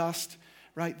collecting dust,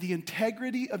 right, the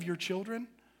integrity of your children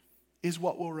is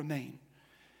what will remain.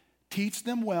 Teach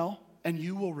them well, and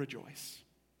you will rejoice.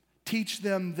 Teach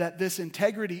them that this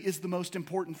integrity is the most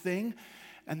important thing,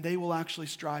 and they will actually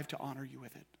strive to honor you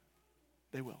with it.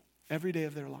 They will, every day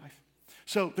of their life.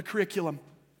 So the curriculum,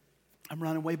 I'm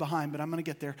running way behind, but I'm going to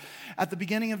get there. At the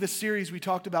beginning of this series, we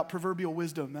talked about proverbial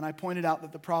wisdom, and I pointed out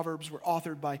that the Proverbs were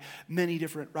authored by many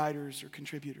different writers or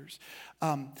contributors.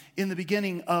 In the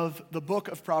beginning of the book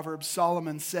of Proverbs,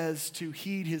 Solomon says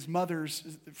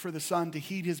for the son to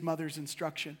heed his mother's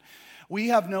instruction. We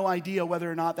have no idea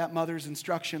whether or not that mother's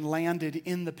instruction landed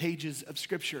in the pages of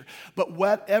Scripture. But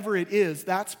whatever it is,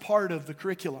 that's part of the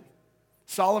curriculum.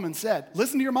 Solomon said,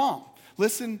 listen to your mom.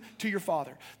 Listen to your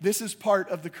father. This is part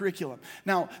of the curriculum.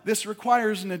 Now, this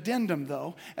requires an addendum,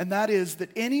 though, and that is that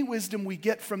any wisdom we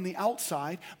get from the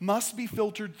outside must be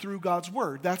filtered through God's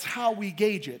word. That's how we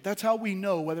gauge it. That's how we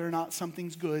know whether or not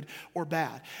something's good or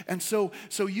bad. And so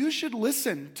you should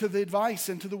listen to the advice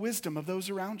and to the wisdom of those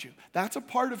around you. That's a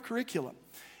part of curriculum,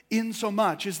 in so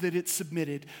much as that it's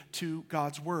submitted to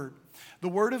God's word. The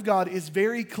Word of God is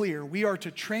very clear. We are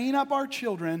to train up our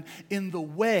children in the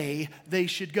way they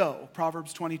should go.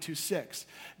 Proverbs 22:6.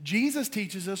 Jesus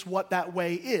teaches us what that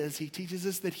way is. He teaches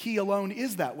us that He alone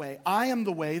is that way. I am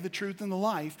the way, the truth, and the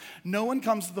life. No one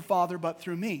comes to the Father but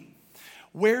through me.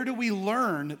 Where do we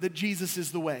learn that Jesus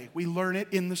is the way? We learn it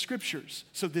in the Scriptures.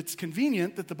 So it's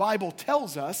convenient that the Bible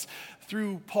tells us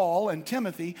through Paul and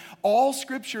Timothy, all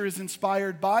Scripture is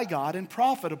inspired by God and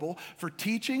profitable for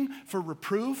teaching, for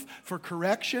reproof, for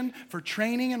correction, for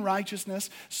training in righteousness,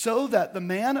 so that the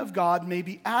man of God may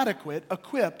be adequate,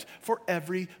 equipped for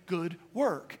every good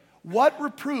work. What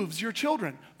reproves your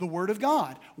children? The Word of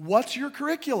God. What's your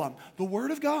curriculum? The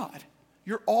Word of God.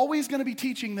 You're always going to be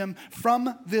teaching them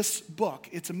from this book.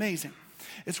 It's amazing.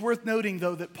 It's worth noting,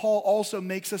 though, that Paul also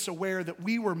makes us aware that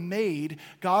we were made,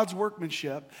 God's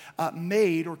workmanship,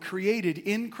 made or created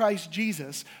in Christ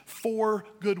Jesus for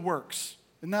good works.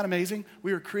 Isn't that amazing?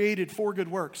 We were created for good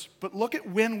works. But look at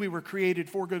when we were created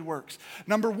for good works.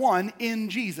 Number one, in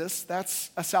Jesus.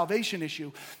 That's a salvation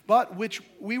issue. But which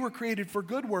we were created for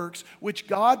good works, which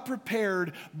God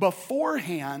prepared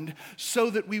beforehand so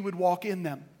that we would walk in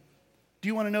them. Do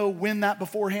you want to know when that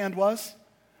beforehand was?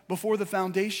 Before the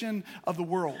foundation of the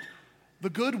world.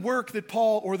 The good work that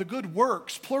Paul, or the good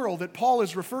works, plural, that Paul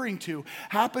is referring to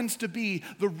happens to be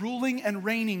the ruling and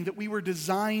reigning that we were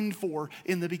designed for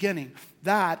in the beginning.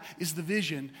 That is the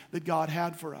vision that God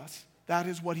had for us. That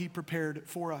is what He prepared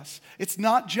for us. It's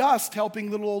not just helping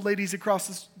little old ladies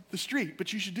across the street,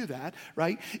 but you should do that,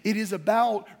 right? It is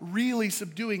about really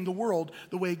subduing the world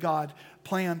the way God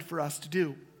planned for us to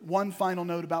do. One final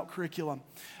note about curriculum,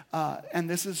 and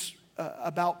this is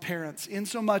about parents. In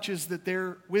so much as that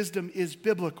their wisdom is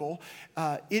biblical,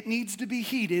 it needs to be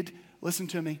heeded. Listen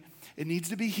to me. It needs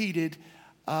to be heeded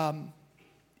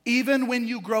even when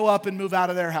you grow up and move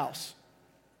out of their house.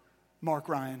 Mark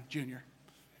Ryan Jr.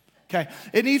 Okay,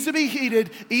 it needs to be heeded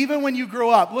even when you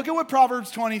grow up. Look at what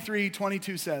Proverbs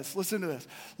 23:22 says. Listen to this.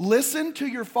 Listen to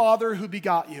your father who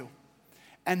begot you,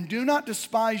 and do not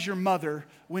despise your mother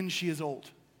when she is old.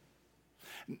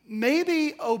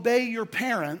 Maybe obey your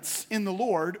parents in the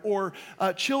Lord, or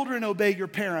children obey your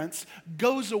parents,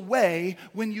 goes away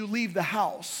when you leave the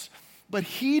house. But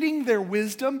heeding their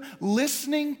wisdom,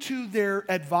 listening to their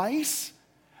advice,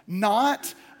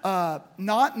 not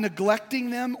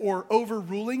neglecting them or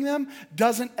overruling them,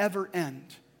 doesn't ever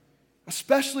end.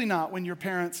 Especially not when your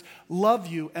parents love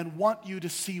you and want you to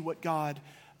see what God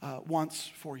wants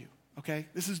for you. Okay?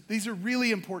 These are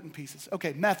really important pieces.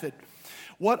 Okay, method.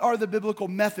 What are the biblical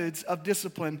methods of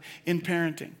discipline in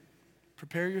parenting?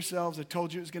 Prepare yourselves. I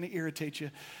told you it was going to irritate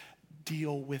you.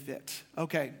 Deal with it.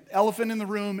 Okay, elephant in the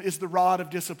room is the rod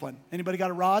of discipline. Anybody got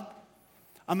a rod?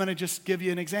 I'm going to just give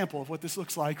you an example of what this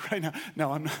looks like right now.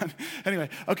 No, I'm not. Anyway,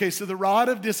 okay, so the rod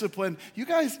of discipline, you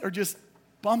guys are just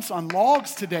bumps on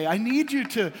logs today. I need you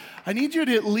to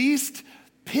at least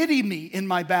pity me in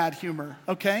my bad humor,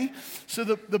 okay? So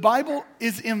the Bible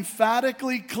is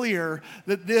emphatically clear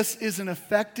that this is an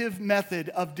effective method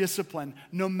of discipline,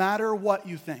 no matter what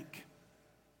you think.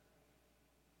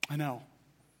 I know.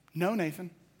 No,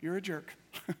 Nathan, you're a jerk.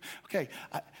 Okay,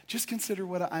 just consider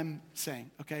what I'm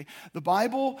saying, okay? The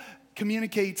Bible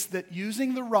communicates that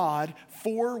using the rod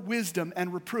for wisdom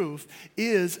and reproof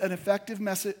is an effective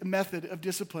method of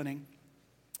disciplining,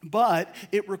 but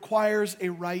it requires a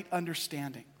right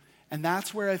understanding. And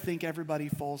that's where I think everybody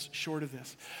falls short of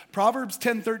this. Proverbs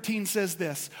 10:13 says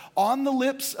this, "On the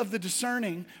lips of the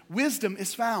discerning, wisdom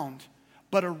is found,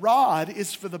 but a rod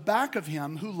is for the back of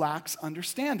him who lacks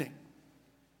understanding."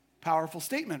 Powerful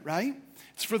statement, right?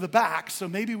 It's for the back, so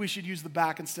maybe we should use the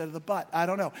back instead of the butt. I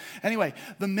don't know. Anyway,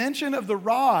 the mention of the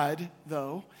rod,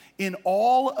 though, in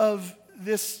all of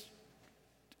these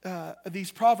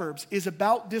Proverbs is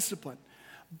about discipline.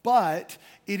 But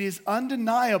it is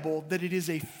undeniable that it is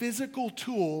a physical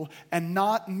tool and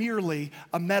not merely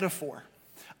a metaphor.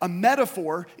 A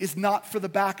metaphor is not for the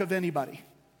back of anybody.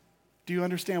 Do you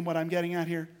understand what I'm getting at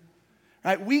here?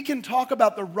 Right? We can talk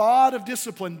about the rod of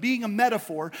discipline being a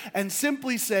metaphor and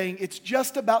simply saying it's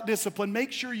just about discipline.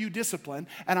 Make sure you discipline,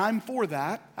 and I'm for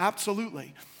that,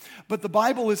 absolutely. But the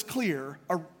Bible is clear.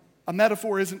 A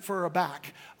metaphor isn't for a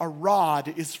back. A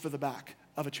rod is for the back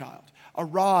of a child. A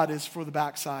rod is for the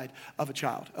backside of a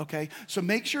child, okay? So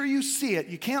make sure you see it.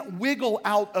 You can't wiggle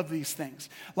out of these things.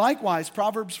 Likewise,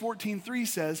 Proverbs 14:3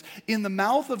 says, "In the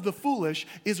mouth of the foolish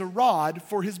is a rod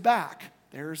for his back."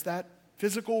 There's that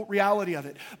physical reality of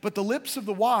it. "But the lips of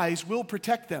the wise will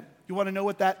protect them." You want to know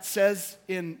what that says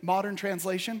in modern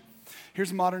translation?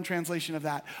 Here's a modern translation of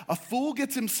that. "A fool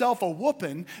gets himself a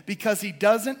whooping because he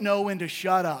doesn't know when to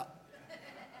shut up."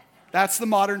 That's the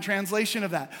modern translation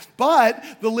of that. "But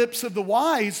the lips of the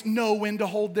wise know when to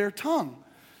hold their tongue."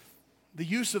 The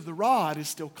use of the rod is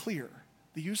still clear.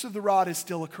 The use of the rod is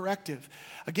still a corrective.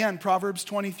 Again, Proverbs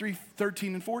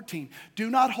 23:13 and 14. "Do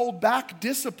not hold back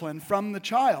discipline from the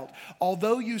child.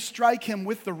 Although you strike him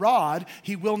with the rod,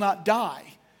 he will not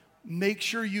die." Make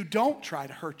sure you don't try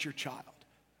to hurt your child.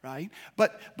 Right?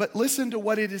 But listen to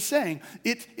what it is saying.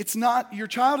 It's not, your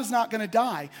child is not going to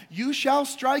die. "You shall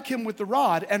strike him with the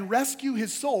rod and rescue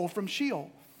his soul from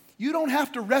Sheol." You don't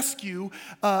have to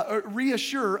or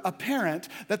reassure a parent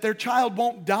that their child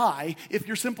won't die if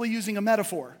you're simply using a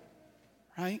metaphor.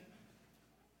 Right?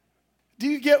 Do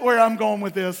you get where I'm going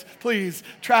with this? Please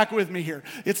track with me here.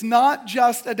 It's not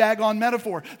just a daggone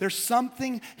metaphor. There's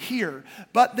something here.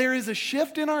 But there is a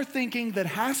shift in our thinking that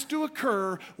has to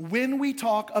occur when we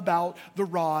talk about the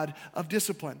rod of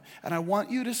discipline. And I want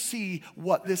you to see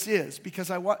what this is, because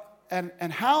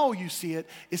and how you see it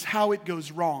is how it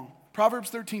goes wrong. Proverbs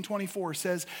 13:24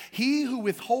 says, "He who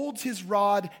withholds his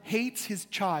rod hates his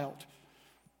child."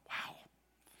 Wow.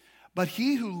 "But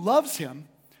he who loves him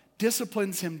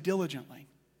disciplines him diligently."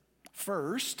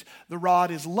 First, the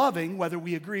rod is loving, whether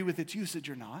we agree with its usage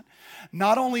or not.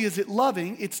 Not only is it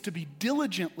loving, it's to be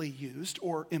diligently used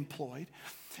or employed.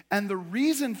 And the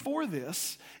reason for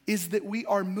this is that we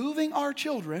are moving our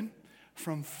children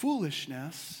from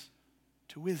foolishness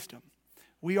to wisdom.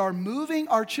 We are moving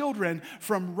our children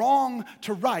from wrong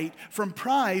to right, from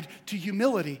pride to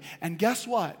humility. And guess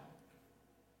what?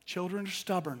 Children are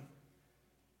stubborn.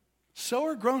 So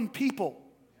are grown people.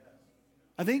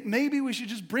 I think maybe we should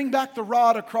just bring back the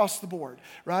rod across the board,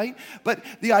 right? But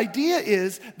the idea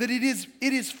is that it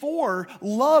is for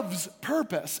love's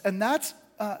purpose, and that's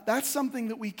something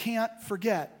that we can't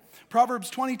forget.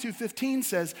 Proverbs 22:15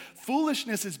 says,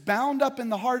 "Foolishness is bound up in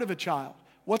the heart of a child."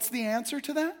 What's the answer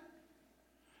to that?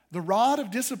 The rod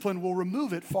of discipline will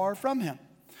remove it far from him.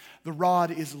 The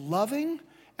rod is loving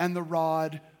and the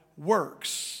rod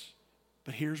works.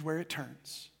 But here's where it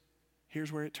turns.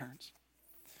 Here's where it turns.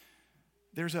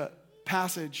 There's a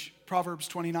passage, Proverbs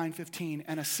 29:15,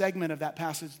 and a segment of that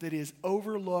passage that is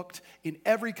overlooked in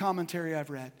every commentary I've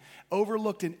read,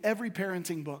 overlooked in every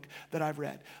parenting book that I've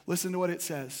read. Listen to what it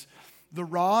says. "The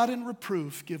rod and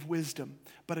reproof give wisdom,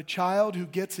 but a child who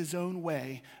gets his own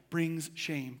way brings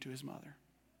shame to his mother."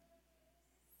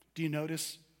 Do you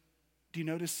notice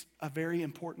a very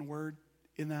important word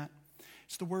in that?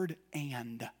 It's the word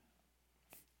 "and."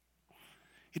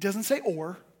 It doesn't say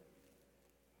 "or."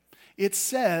 It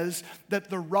says that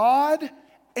the rod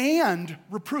and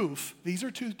reproof, these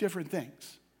are two different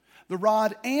things. The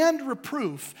rod and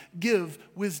reproof give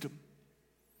wisdom.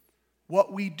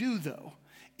 What we do, though,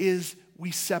 is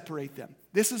we separate them.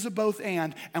 This is a both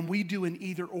and we do an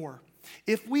either or.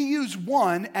 If we use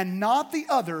one and not the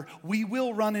other, we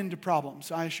will run into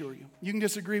problems, I assure you. You can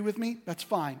disagree with me, that's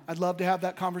fine. I'd love to have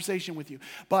that conversation with you.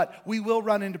 But we will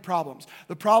run into problems.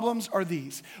 The problems are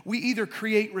these. We either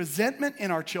create resentment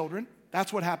in our children.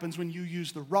 That's what happens when you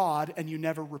use the rod and you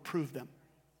never reprove them,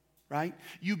 right?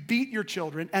 You beat your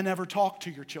children and never talk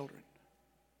to your children.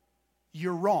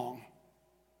 You're wrong.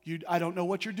 I don't know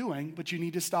what you're doing, but you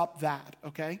need to stop that,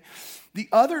 okay? The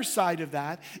other side of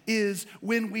that is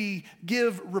when we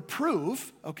give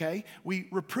reproof, okay? We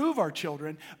reprove our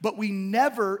children, but we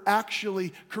never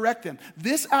actually correct them.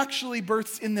 This actually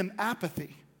births in them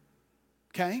apathy,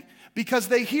 okay? Because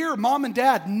they hear mom and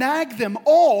dad nag them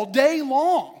all day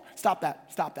long. Stop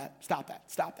that, stop that, stop that,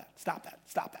 stop that, stop that,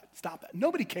 stop that, stop that.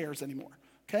 Nobody cares anymore,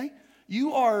 okay?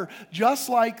 You are just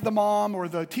like the mom or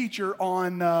the teacher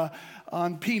on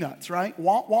Peanuts, right?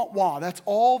 Wah, wah, wah. That's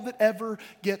all that ever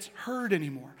gets heard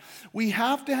anymore. We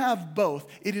have to have both.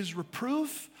 It is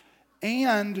reproof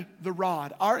and the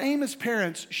rod. Our aim as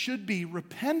parents should be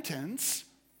repentance.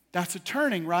 That's a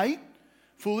turning, right?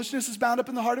 Foolishness is bound up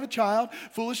in the heart of a child.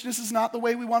 Foolishness is not the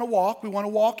way we want to walk. We want to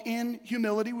walk in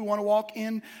humility. We want to walk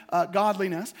in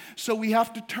godliness. So we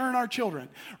have to turn our children.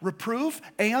 Reproof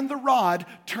and the rod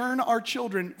turn our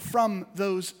children from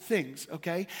those things,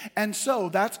 okay? And so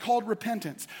that's called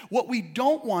repentance. What we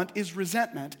don't want is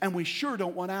resentment, and we sure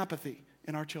don't want apathy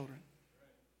in our children.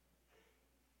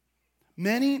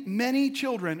 Many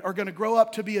children are going to grow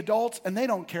up to be adults, and they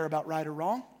don't care about right or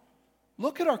wrong.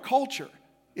 Look at our culture.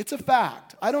 It's a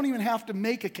fact. I don't even have to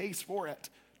make a case for it.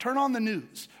 Turn on the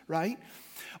news, right?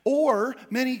 Or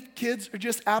many kids are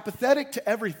just apathetic to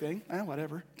everything.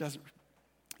 Whatever,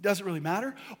 doesn't really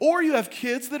matter. Or you have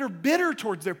kids that are bitter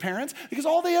towards their parents because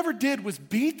all they ever did was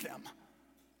beat them.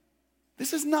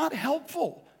 This is not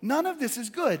helpful. None of this is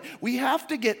good. We have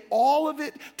to get all of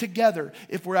it together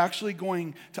if we're actually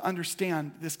going to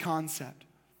understand this concept.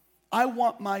 I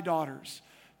want my daughters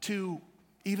to,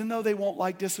 even though they won't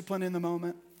like discipline in the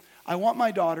moment, I want my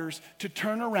daughters to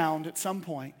turn around at some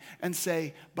point and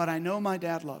say, but I know my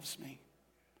dad loves me.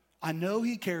 I know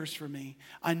he cares for me.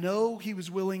 I know he was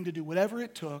willing to do whatever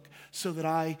it took so that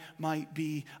I might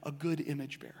be a good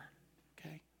image bearer.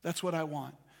 Okay? That's what I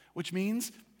want. Which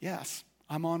means, yes,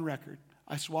 I'm on record.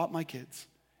 I swap my kids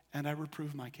and I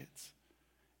reprove my kids.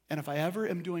 And if I ever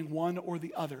am doing one or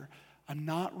the other, I'm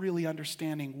not really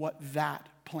understanding what that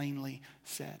plainly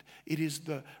said. It is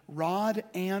the rod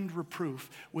and reproof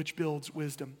which builds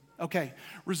wisdom. Okay,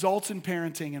 results in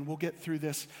parenting, and we'll get through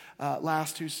this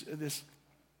last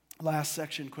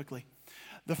section quickly.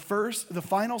 The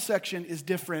final section is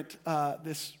different.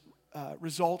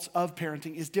 Results of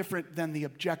parenting is different than the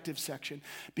objective section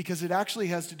because it actually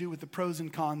has to do with the pros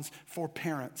and cons for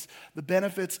parents, the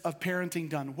benefits of parenting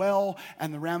done well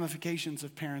and the ramifications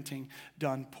of parenting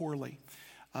done poorly.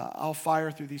 I'll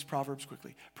fire through these Proverbs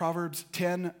quickly. Proverbs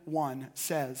 10:1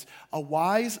 says, "A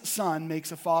wise son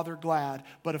makes a father glad,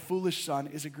 but a foolish son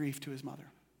is a grief to his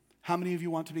mother." How many of you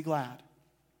want to be glad?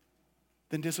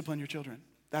 Then discipline your children.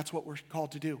 That's what we're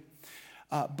called to do.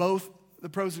 Both the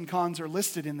pros and cons are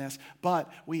listed in this, but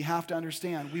we have to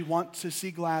understand we want to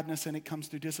see gladness, and it comes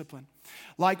through discipline.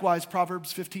 Likewise,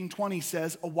 Proverbs 15:20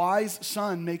 says, "A wise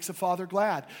son makes a father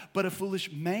glad, but a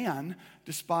foolish man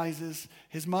despises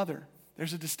his mother."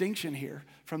 There's a distinction here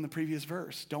from the previous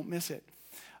verse. Don't miss it.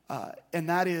 And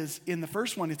that is, in the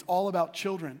first one, it's all about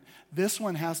children. This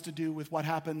one has to do with what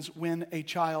happens when a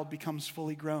child becomes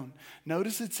fully grown.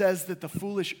 Notice it says that the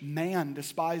foolish man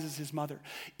despises his mother.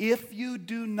 If you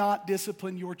do not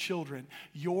discipline your children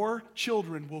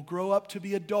will grow up to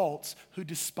be adults who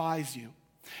despise you.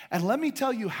 And let me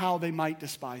tell you how they might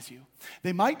despise you.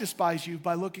 They might despise you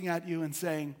by looking at you and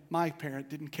saying, "My parent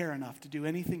didn't care enough to do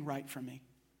anything right for me."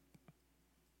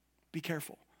 Be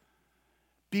careful.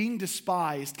 Being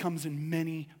despised comes in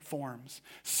many forms.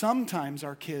 Sometimes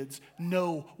our kids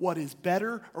know what is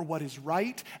better or what is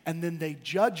right, and then they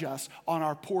judge us on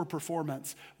our poor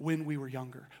performance when they were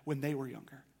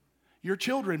younger. Your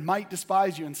children might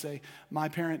despise you and say, "My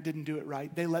parent didn't do it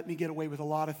right. They let me get away with a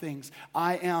lot of things.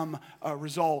 I am a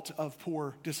result of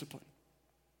poor discipline."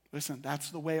 Listen, that's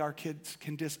the way our kids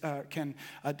can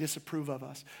disapprove of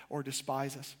us or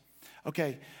despise us.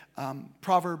 Okay,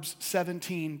 Proverbs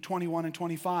 17:21 and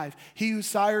 25. "He who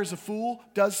sires a fool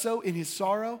does so in his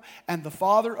sorrow, and the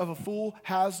father of a fool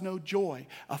has no joy.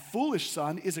 A foolish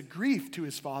son is a grief to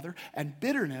his father, and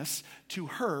bitterness to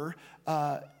her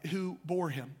who bore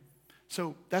him."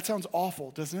 So that sounds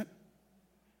awful, doesn't it?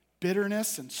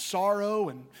 Bitterness and sorrow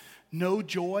and no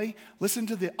joy. Listen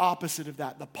to the opposite of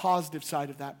that, the positive side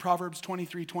of that. Proverbs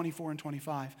 23, 24, and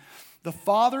 25. The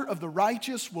father of the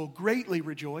righteous will greatly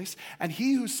rejoice, and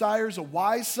he who sires a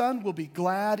wise son will be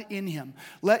glad in him.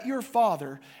 Let your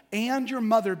father and your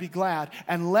mother be glad,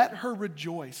 and let her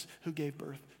rejoice who gave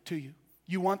birth to you.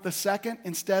 You want the second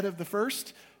instead of the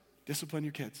first? Discipline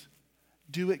your kids.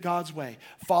 Do it God's way.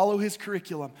 Follow his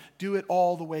curriculum. Do it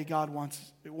all the way God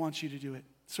wants you to do it.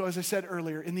 So as I said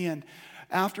earlier, in the end,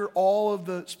 after all of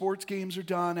the sports games are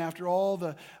done, after all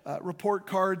the report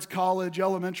cards, college,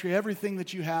 elementary, everything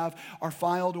that you have are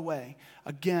filed away,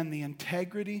 again, the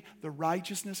integrity, the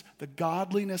righteousness, the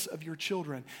godliness of your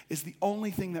children is the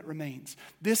only thing that remains.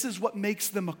 This is what makes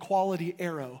them a quality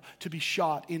arrow to be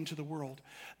shot into the world.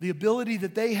 The ability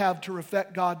that they have to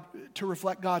reflect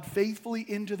God faithfully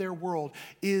into their world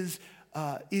is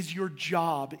your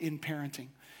job in parenting.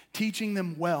 Teaching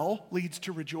them well leads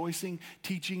to rejoicing.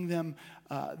 Teaching them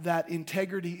that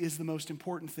integrity is the most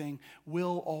important thing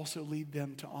will also lead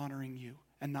them to honoring you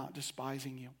and not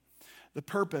despising you. The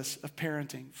purpose of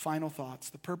parenting, final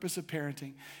thoughts, the purpose of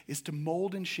parenting is to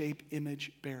mold and shape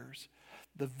image bearers.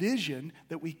 The vision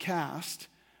that we cast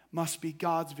must be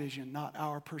God's vision, not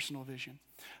our personal vision.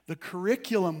 The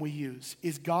curriculum we use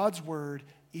is God's word,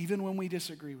 even when we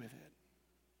disagree with it.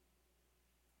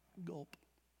 Gulp.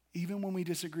 Even when we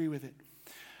disagree with it.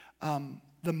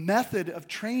 The method of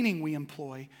training we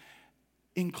employ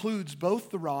includes both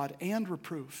the rod and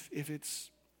reproof if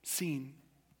it's seen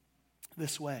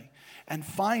this way. And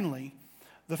finally,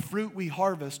 the fruit we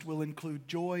harvest will include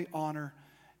joy, honor,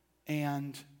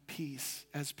 and peace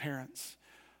as parents.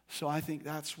 So I think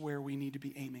that's where we need to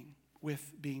be aiming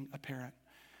with being a parent.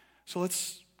 So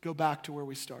let's go back to where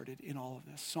we started in all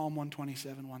of this. Psalm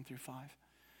 127, 1 through 5.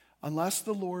 Unless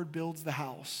the Lord builds the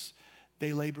house,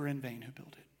 they labor in vain who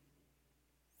build it.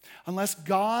 Unless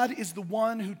God is the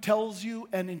one who tells you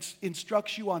and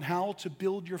instructs you on how to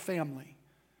build your family,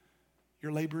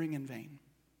 you're laboring in vain.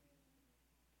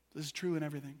 This is true in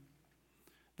everything.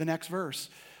 The next verse.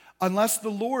 Unless the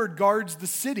Lord guards the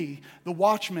city, the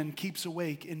watchman keeps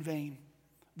awake in vain.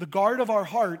 The guard of our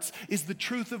hearts is the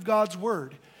truth of God's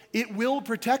word. It will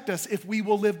protect us if we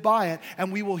will live by it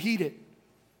and we will heed it.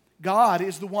 God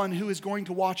is the one who is going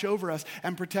to watch over us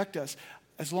and protect us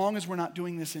as long as we're not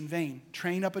doing this in vain.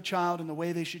 Train up a child in the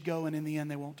way they should go, and in the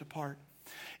end they won't depart.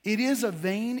 It is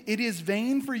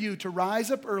vain for you to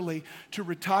rise up early, to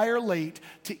retire late,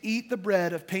 to eat the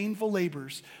bread of painful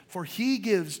labors, for he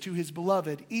gives to his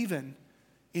beloved even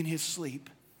in his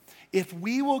sleep. If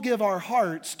we will give our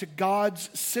hearts to God's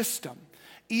system,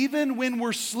 even when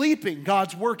we're sleeping,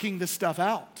 God's working this stuff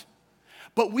out.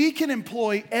 But we can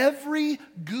employ every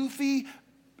goofy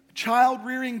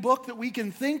child-rearing book that we can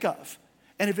think of.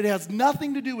 And if it has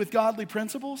nothing to do with godly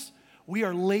principles, we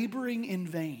are laboring in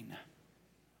vain.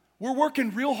 We're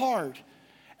working real hard.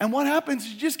 And what happens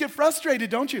is you just get frustrated,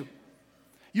 don't you?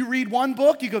 You read one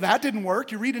book, you go, that didn't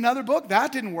work. You read another book,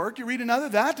 that didn't work. You read another,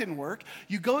 that didn't work.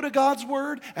 You go to God's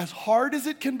word, as hard as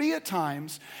it can be at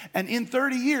times, and in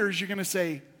 30 years, you're going to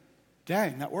say,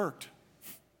 dang, that worked.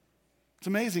 It's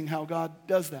amazing how God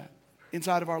does that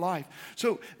inside of our life.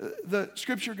 So the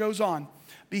scripture goes on.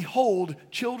 Behold,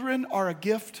 children are a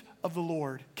gift of the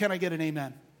Lord. Can I get an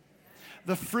amen?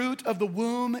 The fruit of the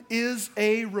womb is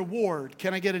a reward.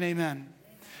 Can I get an amen?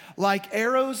 Like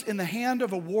arrows in the hand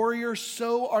of a warrior,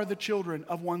 so are the children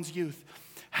of one's youth.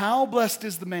 How blessed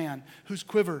is the man whose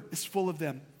quiver is full of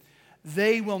them.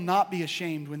 They will not be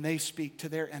ashamed when they speak to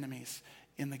their enemies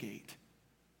in the gate.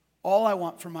 All I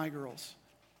want for my girls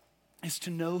is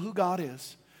to know who God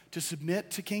is, to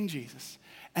submit to King Jesus,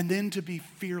 and then to be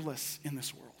fearless in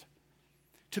this world.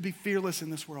 To be fearless in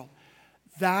this world.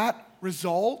 That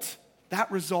result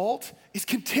is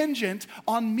contingent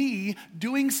on me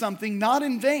doing something not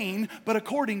in vain, but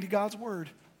according to God's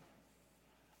word.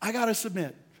 I got to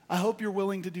submit. I hope you're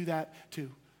willing to do that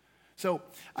too. So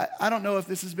I don't know if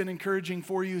this has been encouraging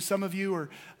for you. Some of you are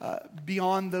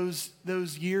beyond those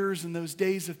years and those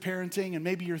days of parenting, and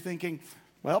maybe you're thinking,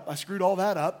 well, I screwed all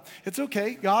that up. It's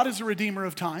okay. God is a redeemer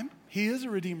of time. He is a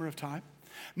redeemer of time.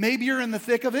 Maybe you're in the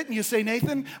thick of it and you say,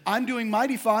 Nathan, I'm doing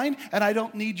mighty fine and I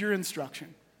don't need your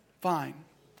instruction. Fine.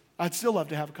 I'd still love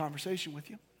to have a conversation with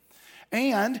you.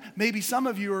 And maybe some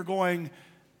of you are going,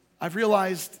 I've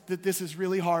realized that this is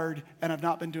really hard and I've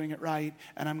not been doing it right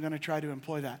and I'm going to try to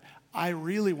employ that. I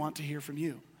really want to hear from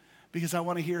you because I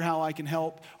want to hear how I can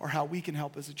help or how we can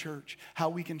help as a church, how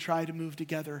we can try to move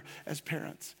together as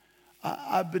parents.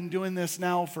 I've been doing this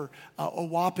now for a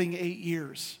whopping 8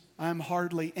 years. I'm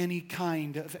hardly any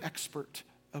kind of expert,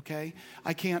 okay?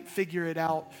 I can't figure it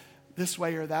out this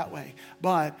way or that way,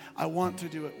 but I want to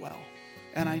do it well.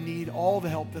 and I need all the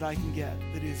help that I can get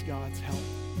that is God's help.